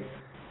way,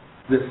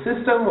 the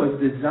system was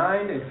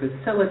designed and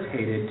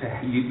facilitated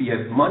to you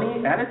have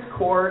money at its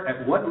core,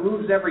 at what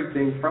moves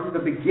everything from the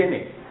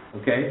beginning.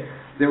 Okay?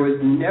 There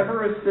was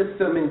never a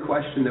system in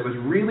question that was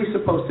really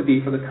supposed to be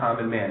for the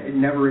common man. It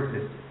never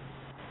existed.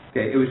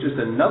 Okay, it was just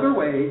another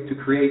way to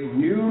create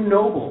new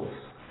nobles.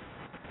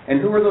 And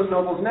who are those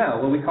nobles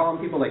now? Well, we call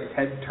them people like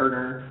Ted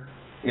Turner,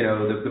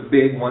 the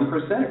big one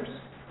percenters.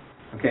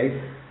 Okay?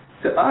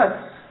 To us,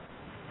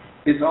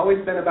 it's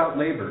always been about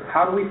labor.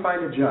 How do we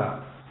find a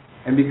job?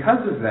 And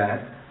because of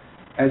that,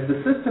 as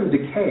the system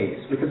decays,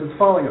 because it's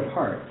falling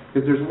apart,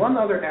 because there's one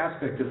other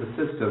aspect of the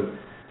system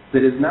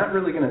that is not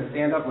really going to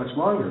stand up much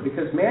longer,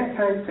 because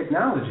mankind's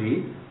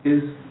technology is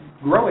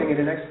growing at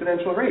an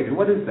exponential rate. And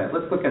what is that?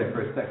 Let's look at it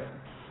for a second.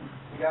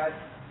 You got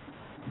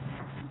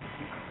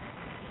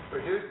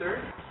producers.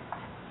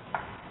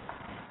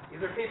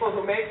 These are people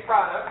who make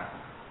products.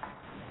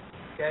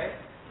 Okay?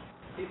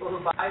 People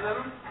who buy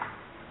them.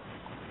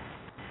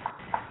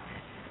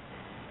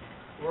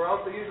 Who are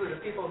also usually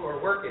the people who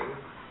are working.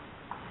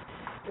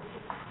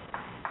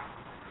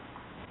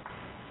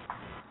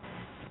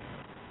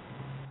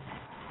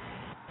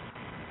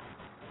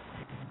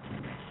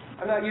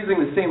 I'm not using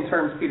the same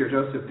terms Peter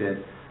Joseph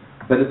did,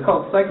 but it's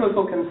called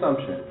cyclical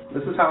consumption.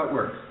 This is how it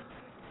works.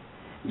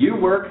 You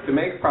work to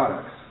make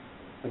products.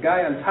 The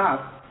guy on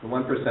top, the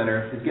one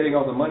percenter, is getting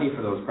all the money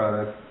for those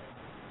products.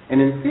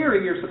 And in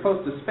theory, you're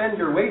supposed to spend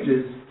your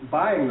wages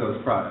buying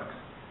those products.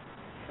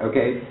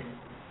 Okay?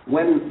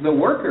 When the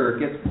worker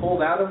gets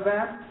pulled out of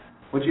that,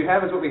 what you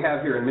have is what we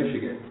have here in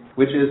Michigan,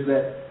 which is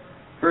that,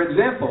 for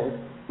example,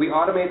 we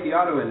automate the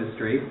auto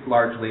industry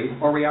largely,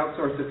 or we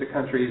outsource it to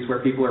countries where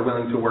people are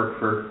willing to work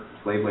for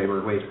slave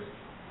labor wages.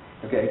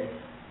 Okay?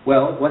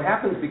 Well, what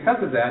happens because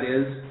of that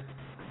is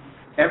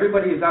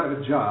everybody is out of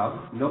a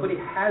job. Nobody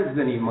has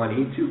any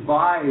money to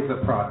buy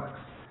the products.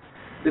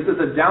 This is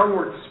a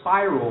downward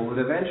spiral that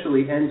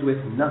eventually ends with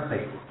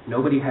nothing.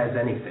 Nobody has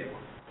anything.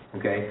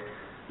 Okay?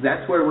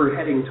 That's where we're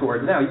heading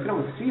towards now. You can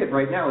almost see it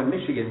right now in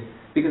Michigan,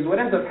 because what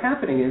ends up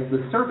happening is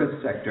the service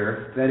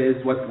sector, that is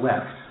what's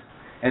left.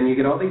 And you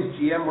get all these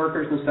GM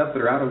workers and stuff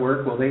that are out of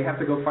work. Well, they have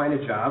to go find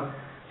a job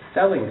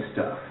selling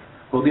stuff.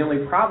 Well, the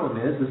only problem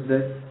is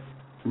that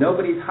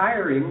nobody's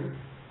hiring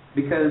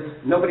because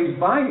nobody's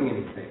buying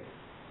anything.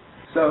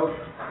 So,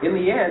 in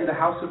the end, the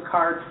house of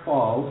cards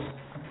falls,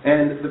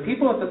 and the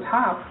people at the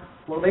top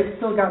well, they've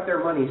still got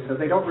their money, so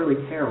they don't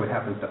really care what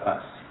happens to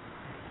us.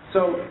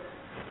 So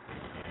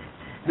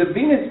the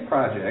Venus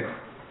Project,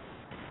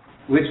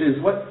 which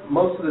is what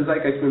most of the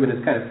Zeitgeist movement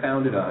is kind of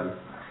founded on,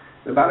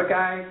 about a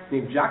guy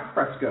named Jacques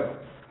Fresco.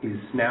 He's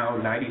now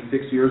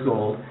 96 years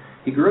old.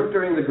 He grew up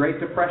during the Great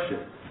Depression,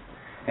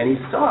 and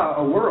he saw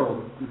a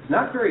world that's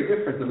not very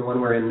different than the one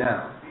we're in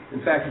now.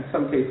 In fact, in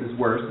some cases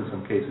worse, in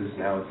some cases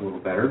now it's a little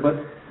better, but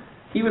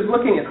he was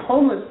looking at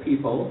homeless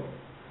people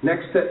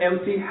next to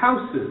empty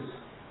houses.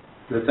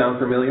 Does that sound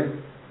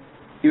familiar?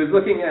 He was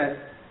looking at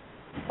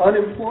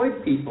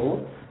unemployed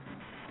people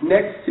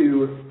next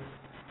to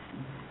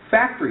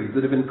factories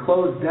that have been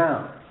closed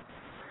down.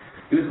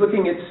 He was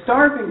looking at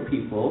starving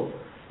people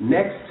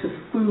next to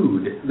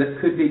food that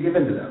could be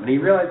given to them. And he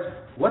realized,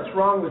 what's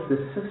wrong with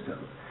this system?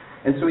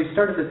 And so he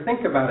started to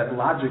think about it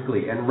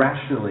logically and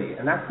rationally,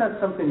 and that's not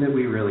something that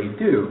we really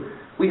do.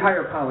 We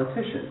hire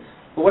politicians.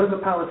 But what does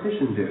a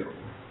politician do?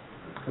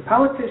 A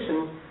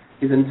politician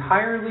is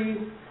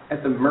entirely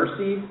at the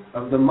mercy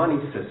of the money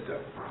system.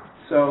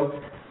 So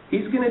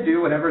he's going to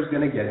do whatever's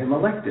going to get him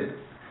elected.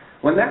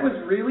 When that was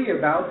really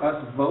about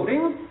us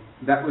voting,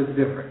 that was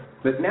different.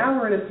 But now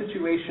we're in a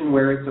situation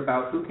where it's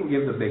about who can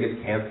give the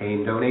biggest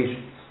campaign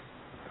donations.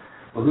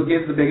 Well, who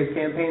gives the biggest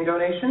campaign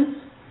donations?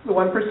 The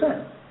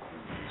 1%.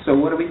 So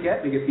what do we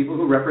get? We get people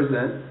who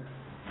represent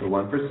the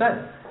 1%.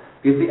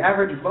 Because the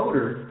average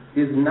voter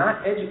is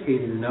not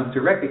educated enough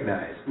to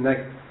recognize. And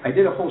I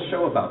did a whole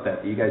show about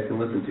that you guys can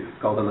listen to.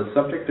 It's called On the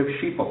Subject of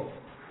Sheeple.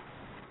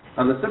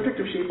 On the subject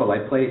of sheeple,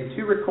 I played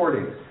 2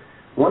 recordings,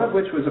 one of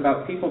which was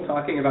about people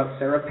talking about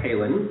Sarah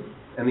Palin,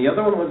 and the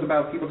other one was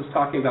about people just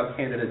talking about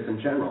candidates in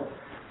general.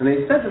 And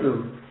they said to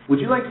them, would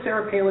you like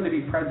Sarah Palin to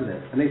be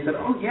president? And they said,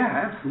 oh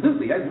yeah,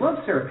 absolutely, I'd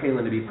love Sarah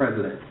Palin to be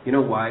president. You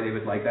know why they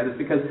would like that? It's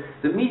because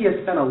the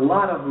media spent a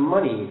lot of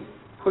money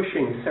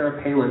pushing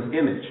Sarah Palin's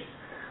image.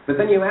 But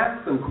then you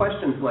ask them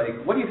questions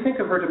like, what do you think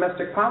of her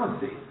domestic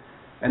policy?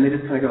 And they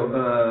just kind of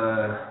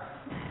go,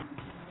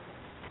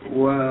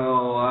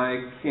 well,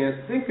 I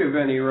can't think of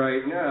any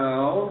right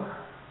now.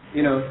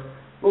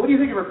 Well, what do you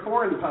think of her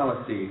foreign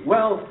policy?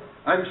 Well,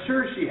 I'm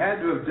sure she had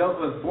to have dealt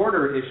with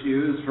border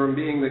issues from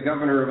being the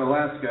governor of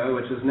Alaska,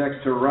 which is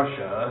next to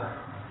Russia.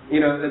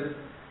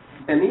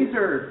 And these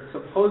are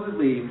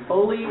supposedly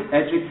fully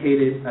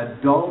educated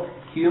adult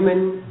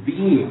human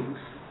beings,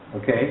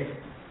 okay?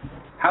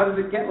 How does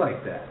it get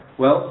like that?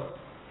 Well,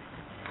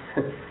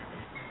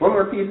 one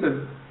more piece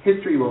of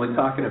history we'll be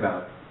talking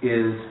about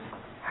is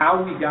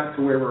how we got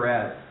to where we're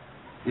at,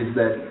 is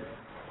that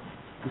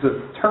there's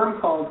a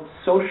term called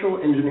social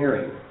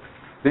engineering.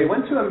 They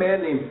went to a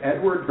man named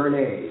Edward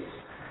Bernays.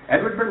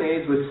 Edward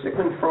Bernays was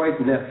Sigmund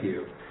Freud's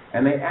nephew,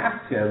 and they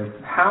asked him,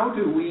 how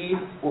do we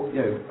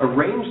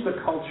arrange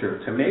the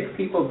culture to make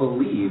people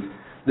believe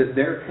that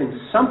their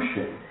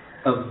consumption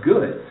of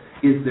goods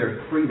is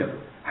their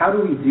freedom? How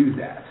do we do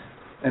that?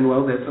 And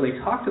so they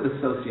talked to the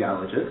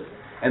sociologist,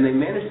 and they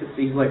managed to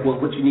see,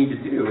 what you need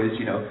to do is,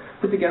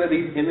 put together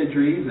these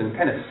imageries and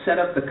kind of set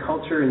up the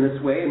culture in this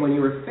way, and when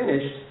you were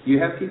finished, you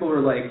have people who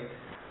are like,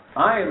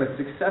 I am a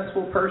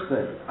successful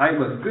person,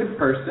 I'm a good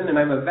person, and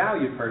I'm a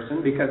valued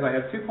person because I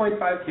have 2.5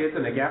 kids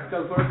and a gas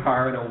guzzler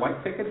car and a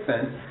white picket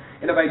fence,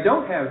 and if I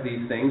don't have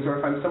these things, or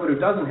if I'm someone who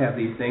doesn't have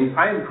these things,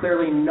 I am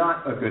clearly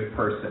not a good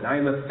person. I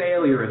am a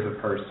failure as a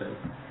person,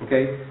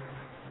 okay?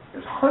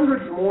 There's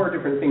hundreds more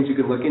different things you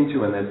can look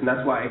into in this, and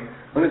that's why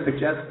I'm going to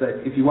suggest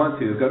that if you want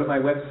to, go to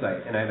my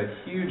website, and I have a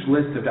huge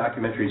list of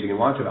documentaries you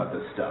can watch about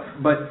this stuff.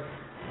 But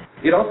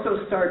it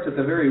also starts at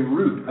the very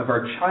root of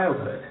our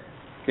childhood.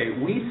 Okay,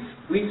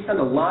 we spend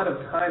a lot of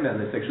time on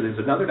this, actually.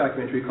 There's another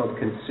documentary called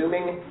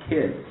Consuming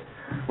Kids,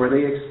 where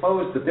they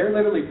expose that they're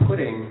literally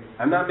putting,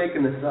 I'm not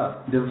making this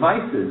up,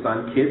 devices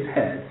on kids'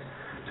 heads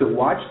to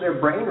watch their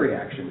brain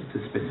reactions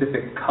to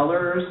specific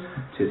colors,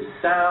 to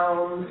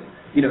sounds,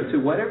 to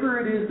whatever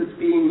it is that's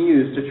being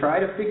used to try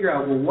to figure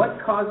out, what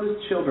causes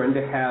children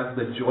to have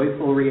the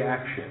joyful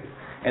reaction?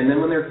 And then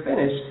when they're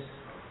finished,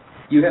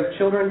 you have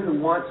children who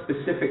want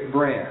specific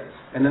brands,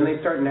 and then they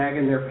start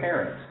nagging their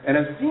parents. And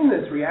I've seen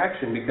this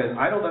reaction because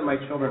I don't let my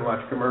children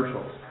watch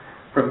commercials.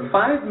 From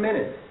 5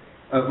 minutes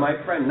of my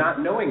friend not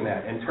knowing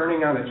that and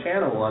turning on a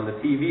channel on the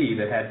TV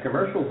that had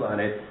commercials on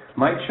it,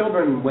 my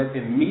children went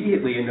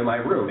immediately into my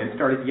room and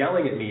started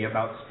yelling at me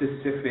about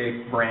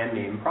specific brand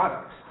name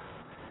products.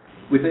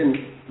 Within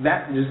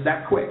that, just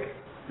that quick,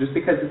 just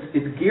because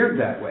it's geared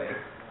that way,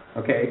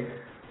 okay?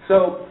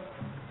 So,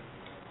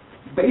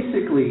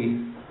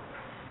 basically,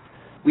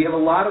 we have a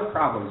lot of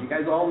problems. You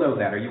guys all know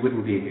that, or you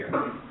wouldn't be here.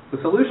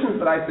 The solutions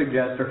that I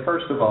suggest are,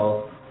 first of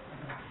all,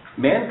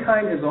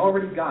 mankind has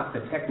already got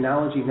the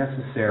technology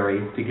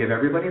necessary to give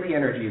everybody the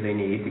energy they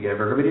need, to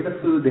give everybody the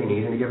food they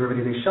need, and to give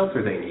everybody the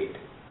shelter they need,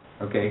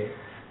 okay?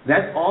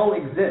 That all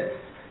exists.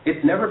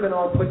 It's never been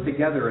all put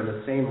together in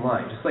the same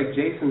line. Just like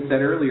Jason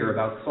said earlier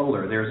about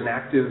solar, there's an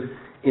active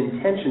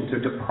intention to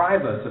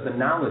deprive us of the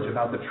knowledge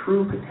about the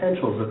true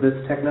potentials of this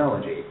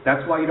technology.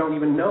 That's why you don't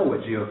even know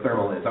what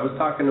geothermal is. I was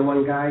talking to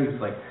one guy, he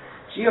was like,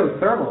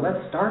 geothermal,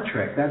 that's Star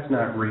Trek, that's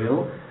not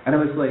real. And I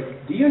was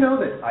like, do you know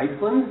that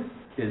Iceland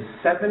is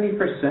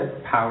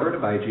 70%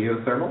 powered by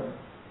geothermal.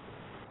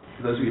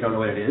 For those of you who don't know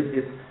what it is,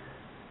 it's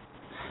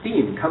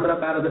steam coming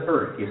up out of the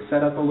earth. You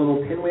set up a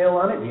little pinwheel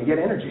on it and you get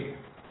energy.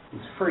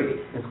 It's free.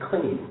 It's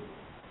clean.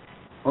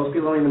 Most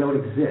people don't even know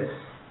it exists.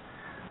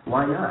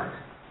 Why not?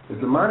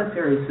 Because the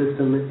monetary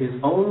system is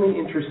only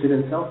interested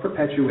in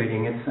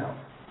self-perpetuating itself.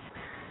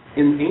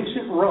 In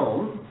ancient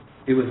Rome,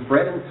 it was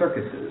bread and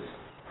circuses.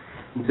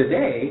 And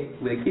today,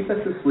 they keep us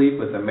asleep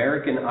with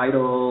American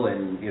Idol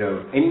and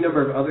any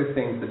number of other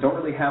things that don't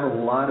really have a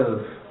lot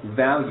of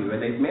value.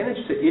 And they've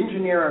managed to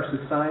engineer our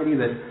society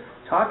that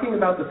talking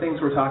about the things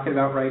we're talking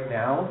about right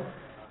now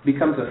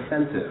becomes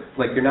offensive.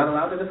 Like, you're not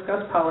allowed to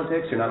discuss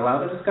politics, you're not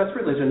allowed to discuss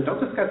religion, don't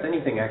discuss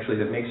anything actually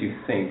that makes you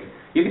think.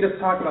 You can just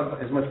talk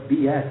about as much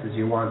BS as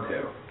you want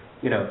to.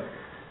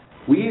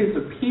 We as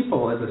a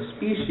people, as a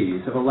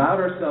species, have allowed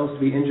ourselves to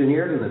be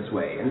engineered in this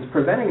way, and it's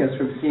preventing us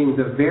from seeing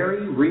the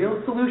very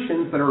real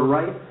solutions that are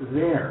right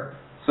there.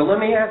 So let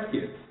me ask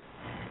you,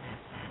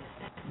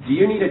 do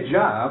you need a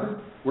job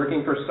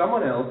working for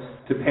someone else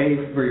to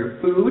pay for your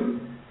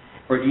food,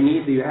 or do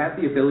you have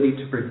the ability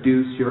to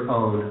produce your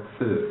own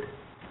food?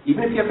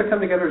 Even if you have to come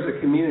together as a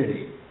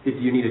community, do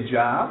you need a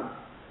job,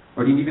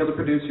 or do you need to be able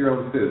to produce your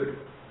own food?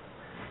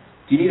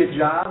 Do you need a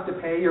job to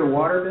pay your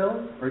water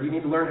bill, or do you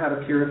need to learn how to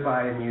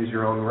purify and use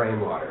your own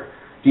rainwater?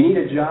 Do you need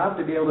a job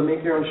to be able to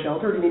make your own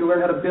shelter, or do you need to learn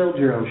how to build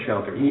your own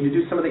shelter? You need to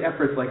do some of the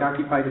efforts like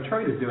Occupy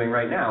Detroit is doing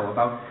right now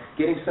about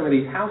getting some of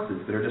these houses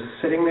that are just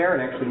sitting there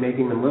and actually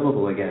making them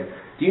livable again.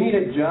 Do you need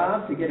a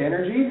job to get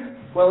energy?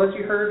 Well, as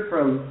you heard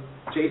from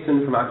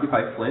Jason from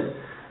Occupy Flint,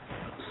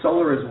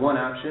 solar is one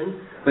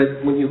option,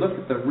 but when you look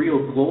at the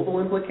real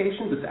global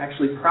implications, it's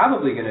actually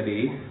probably going to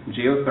be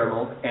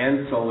geothermal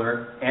and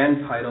solar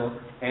and tidal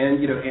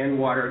and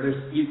water.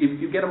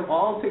 If you get them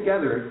all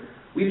together,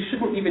 we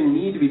shouldn't even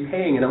need to be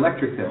paying an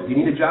electric bill. Do you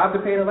need a job to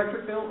pay an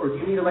electric bill, or do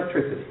you need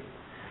electricity?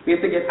 We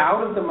have to get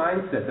out of the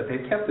mindset that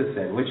they've kept us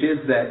in, which is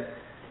that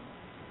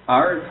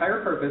our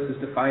entire purpose is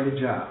to find a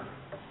job.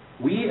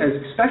 We,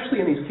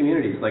 especially in these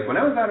communities, like when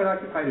I was out at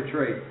Occupy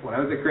Detroit, when I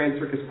was at Grand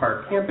Circus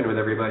Park camping with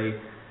everybody,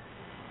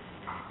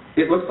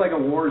 it looks like a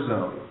war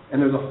zone.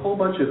 And there's a whole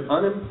bunch of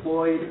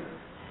unemployed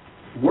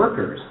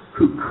workers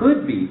who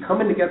could be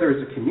coming together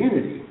as a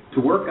community to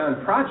work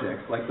on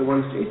projects like the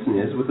ones Jason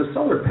is with the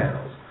solar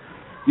panels.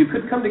 You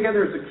could come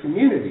together as a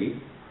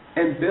community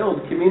and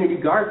build community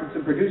gardens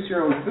and produce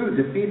your own food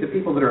to feed the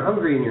people that are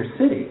hungry in your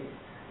city.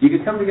 You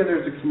could come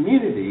together as a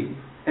community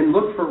and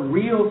look for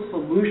real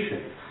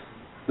solutions.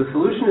 The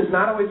solution is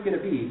not always going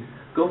to be,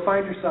 go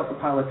find yourself a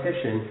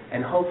politician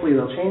and hopefully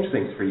they'll change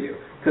things for you.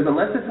 Because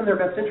unless it's in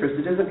their best interest,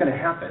 it isn't going to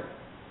happen.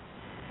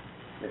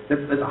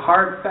 That's a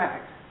hard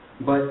fact.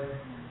 But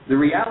the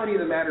reality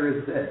of the matter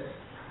is this.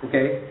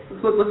 Okay?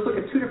 Let's look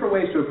at two different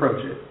ways to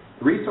approach it.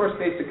 The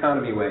resource-based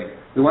economy way.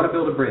 We want to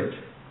build a bridge.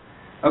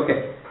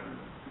 Okay.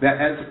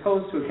 That as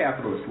opposed to a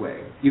capitalist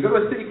way. You go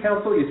to a city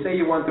council, you say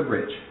you want the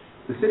bridge.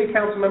 The city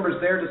council members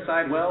there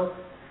decide, well,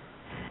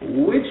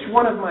 which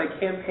one of my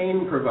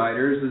campaign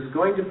providers is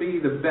going to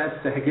be the best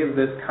to give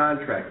this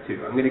contract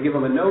to? I'm going to give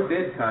them a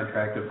no-bid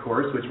contract, of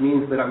course, which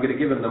means that I'm going to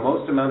give them the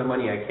most amount of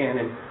money I can.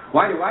 And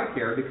why do I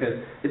care?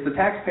 Because it's the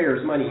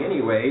taxpayers' money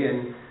anyway,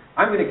 and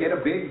I'm going to get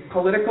a big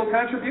political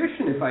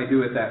contribution if I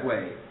do it that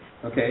way.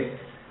 Okay?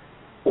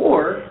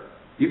 Or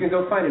you can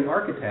go find an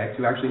architect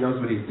who actually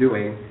knows what he's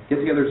doing, get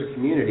together as a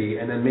community,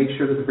 and then make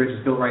sure that the bridge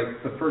is built right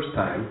the first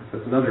time.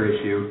 That's another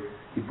issue.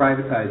 You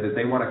privatize it,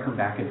 they want to come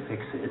back and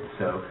fix it.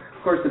 So,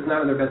 of course, it's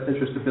not in their best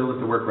interest to build it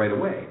to work right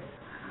away.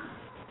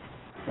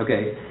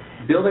 Okay,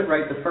 build it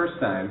right the first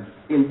time,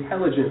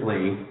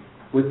 intelligently,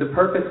 with the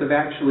purpose of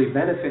actually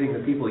benefiting the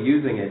people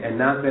using it and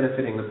not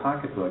benefiting the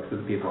pocketbooks of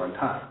the people on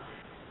top.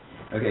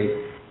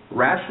 Okay,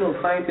 rational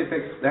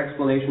scientific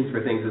explanations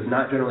for things is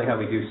not generally how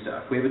we do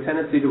stuff. We have a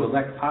tendency to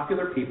elect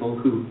popular people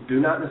who do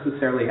not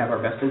necessarily have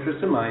our best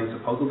interests in mind,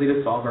 supposedly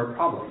to solve our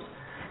problems,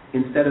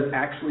 instead of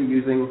actually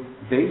using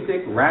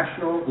basic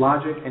rational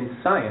logic and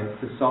science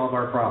to solve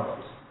our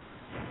problems.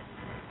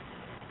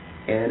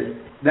 And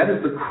that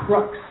is the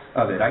crux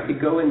of it. I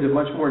could go into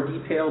much more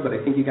detail, but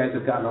I think you guys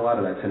have gotten a lot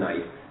of that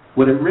tonight.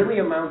 What it really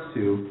amounts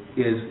to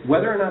is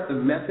whether or not the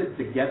method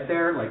to get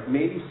there, like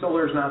maybe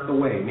solar's not the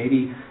way,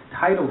 maybe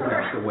tidal's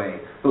not the way,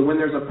 but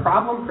when there's a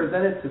problem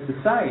presented to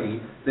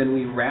society, then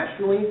we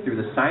rationally, through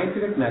the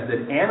scientific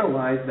method,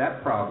 analyze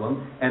that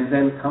problem and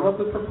then come up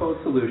with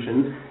proposed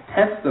solutions,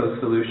 test those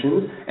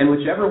solutions, and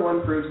whichever one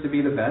proves to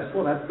be the best,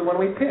 well, that's the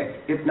one we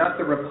pick. It's not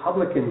the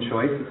Republican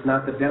choice, it's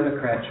not the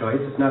Democrat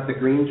choice, it's not the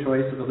Green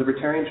choice or the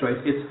Libertarian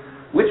choice, it's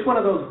which one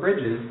of those bridge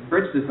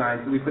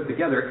designs that we put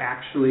together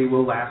actually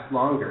will last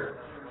longer.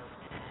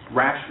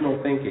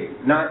 Rational thinking.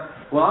 Not,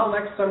 well, I'll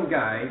elect some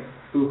guy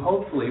who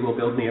hopefully will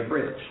build me a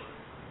bridge.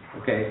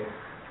 Okay?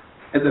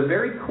 At the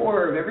very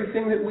core of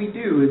everything that we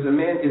do as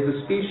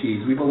a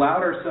species, we've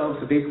allowed ourselves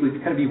to basically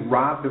kind of be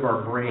robbed of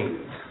our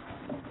brains.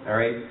 All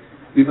right?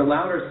 We've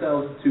allowed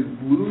ourselves to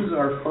lose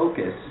our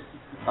focus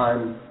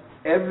on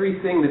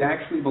everything that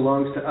actually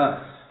belongs to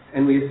us.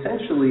 And we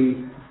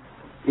essentially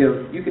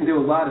You can do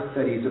a lot of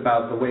studies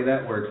about the way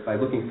that works by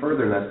looking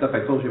further in that stuff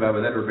I told you about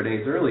with Edward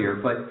Bernays earlier,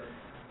 but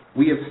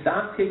we have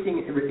stopped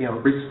taking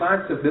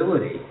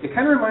responsibility. It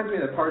kind of reminds me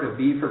of that part of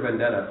V for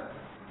Vendetta,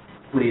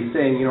 when he's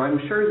saying, I'm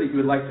sure that you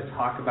would like to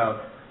talk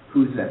about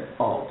who's at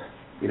fault,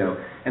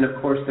 and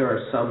of course there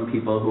are some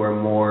people who are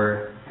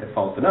more at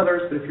fault than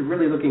others, but if you're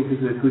really looking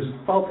whose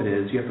fault it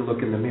is, you have to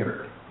look in the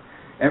mirror.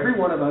 Every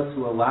one of us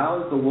who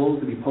allows the wool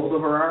to be pulled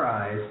over our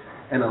eyes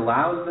and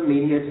allows the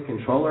media to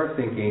control our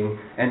thinking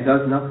and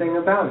does nothing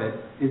about it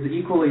is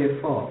equally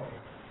at fault.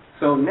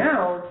 So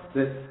now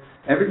that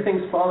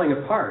everything's falling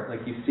apart, like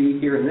you see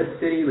here in this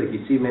city, like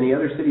you see many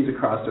other cities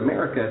across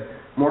America,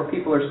 more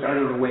people are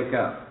starting to wake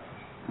up.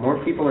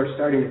 More people are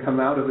starting to come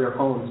out of their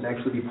homes and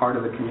actually be part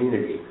of the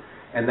community.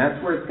 And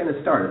that's where it's going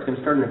to start. It's going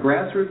to start on a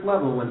grassroots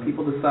level when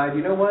people decide,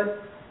 you know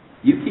what,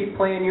 you keep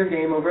playing your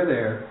game over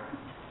there.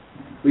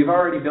 We've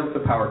already built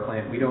the power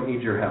plant. We don't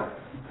need your help.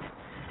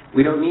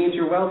 We don't need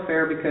your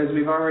welfare because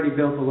we've already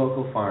built a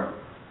local farm.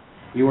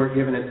 You weren't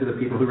giving it to the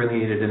people who really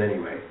needed it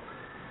anyway.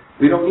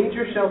 We don't need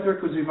your shelter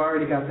because we've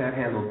already got that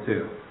handled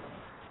too.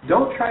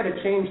 Don't try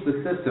to change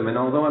the system, and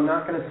although I'm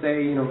not going to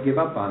say, give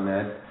up on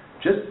that,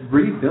 just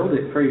rebuild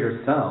it for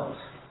yourselves.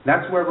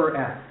 That's where we're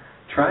at.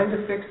 Trying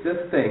to fix this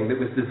thing that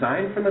was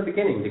designed from the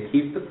beginning to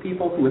keep the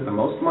people with the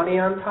most money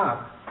on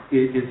top,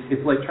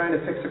 it's like trying to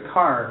fix a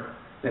car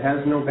that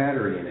has no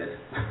battery in it.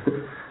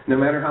 No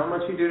matter how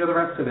much you do to the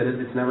rest of it,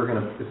 it's never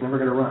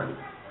gonna run,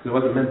 because it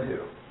wasn't meant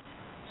to.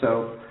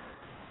 So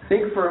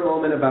think for a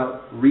moment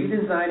about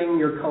redesigning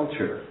your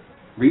culture,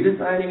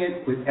 redesigning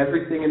it with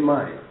everything in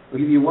mind. I'll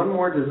give you one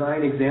more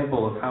design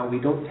example of how we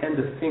don't tend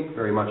to think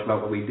very much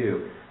about what we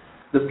do.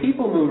 The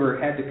people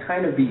mover had to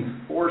kind of be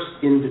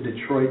forced into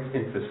Detroit's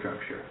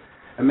infrastructure.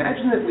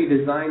 Imagine that we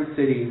design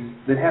cities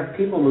that have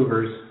people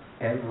movers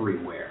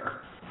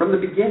everywhere. From the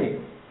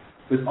beginning,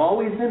 it was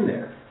always in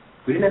there.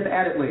 We didn't have to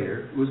add it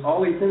later. It was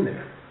always in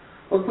there.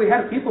 Well, if we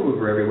had a people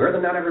mover everywhere,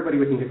 then not everybody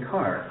would need a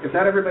car. If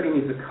not everybody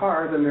needs a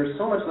car, then there's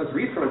so much less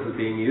resources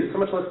being used, so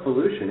much less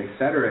pollution, et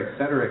cetera, et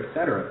cetera, et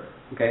cetera.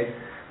 Okay?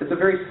 It's a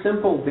very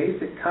simple,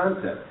 basic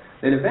concept.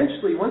 And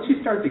eventually, once you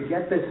start to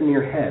get this in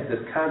your head, this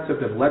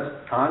concept of let's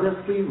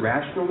honestly,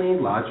 rationally,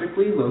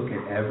 logically look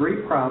at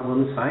every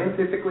problem,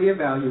 scientifically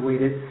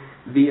evaluate it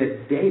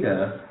via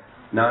data,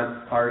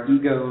 not our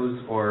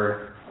egos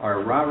or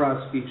our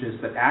rah-rah speeches,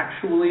 but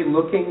actually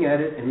looking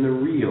at it in the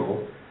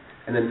real,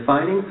 and then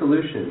finding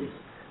solutions,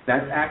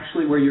 that's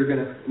actually where you're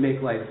going to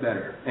make life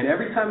better. And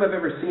every time I've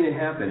ever seen it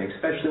happen,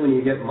 especially when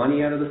you get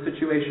money out of the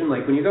situation,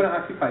 like when you go to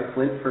Occupy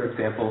Flint, for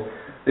example,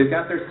 they've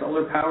got their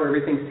solar power,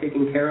 everything's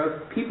taken care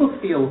of, people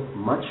feel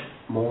much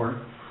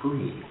more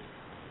free.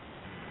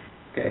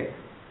 Okay,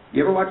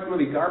 you ever watch the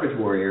movie Garbage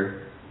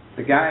Warrior?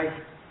 The guy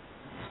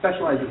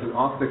specializes in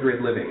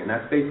off-the-grid living, and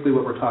that's basically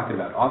what we're talking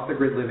about,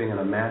 off-the-grid living on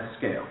a mass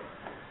scale.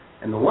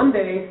 And the one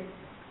day,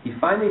 he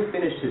finally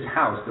finished his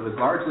house that was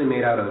largely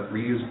made out of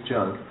reused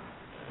junk.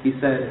 He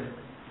said,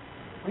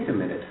 wait a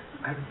minute,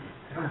 I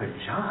don't have a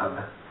job,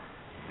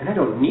 and I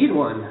don't need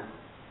one.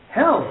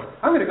 Hell,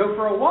 I'm going to go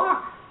for a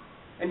walk.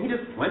 And he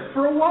just went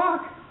for a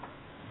walk.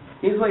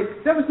 He's like,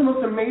 that was the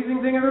most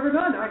amazing thing I've ever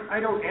done. I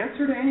don't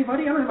answer to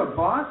anybody. I don't have a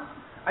boss.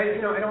 I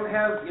don't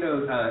have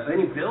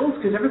any bills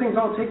because everything's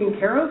all taken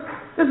care of.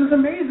 This is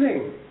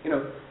amazing.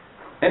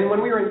 And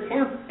when we were in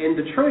camp in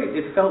Detroit,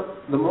 it felt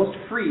the most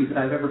free that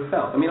I've ever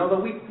felt. I mean, although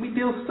we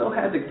still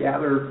had to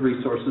gather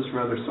resources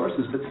from other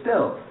sources, but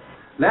still,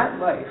 that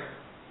life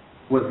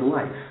was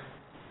life.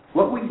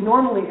 What we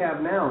normally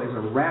have now is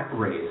a rat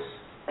race,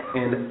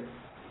 and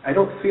I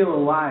don't feel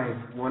alive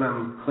when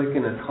I'm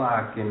clicking a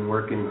clock and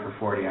working for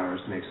 40 hours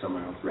to make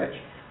someone else rich.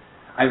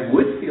 I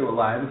would feel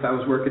alive if I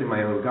was working in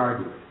my own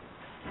garden.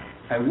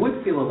 I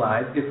would feel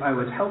alive if I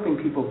was helping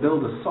people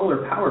build a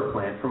solar power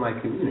plant for my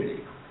community.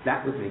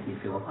 That would make me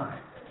feel alive.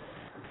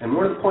 And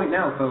more to the point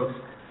now, folks,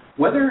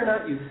 whether or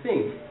not you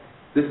think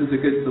this is a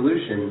good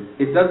solution,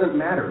 it doesn't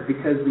matter,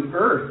 because the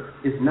Earth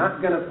is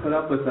not going to put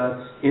up with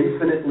us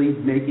infinitely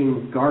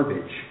making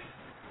garbage.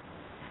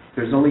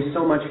 There's only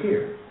so much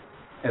here.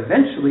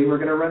 Eventually, we're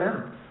going to run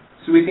out.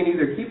 So we can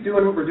either keep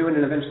doing what we're doing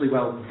and eventually,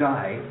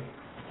 die,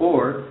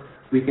 or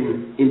we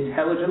can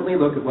intelligently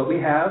look at what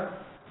we have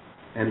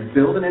and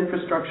build an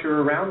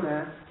infrastructure around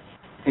that.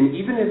 And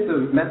even if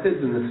the methods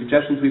and the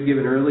suggestions we've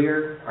given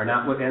earlier are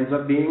not what ends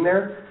up being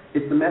there,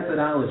 it's the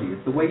methodology,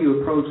 it's the way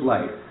you approach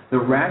life, the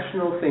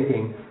rational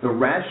thinking, the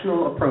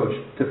rational approach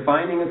to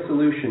finding a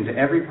solution to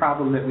every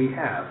problem that we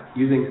have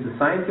using the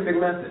scientific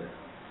method.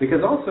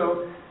 Because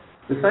also,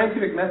 the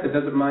scientific method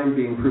doesn't mind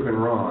being proven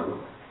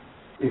wrong.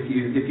 If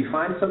you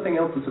find something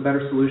else that's a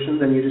better solution,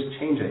 then you just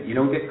change it. You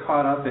don't get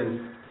caught up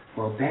in,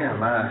 well,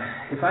 damn,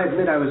 if I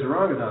admit I was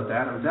wrong about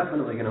that, I'm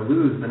definitely going to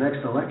lose the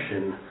next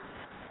election.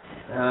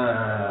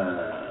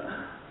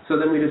 So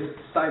then we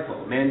just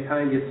stifle.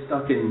 Mankind gets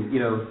stuck in,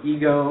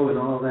 ego and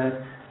all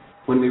that,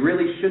 when we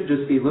really should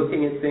just be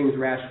looking at things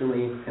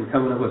rationally and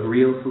coming up with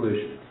real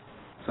solutions.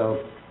 So,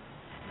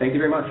 thank you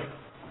very much.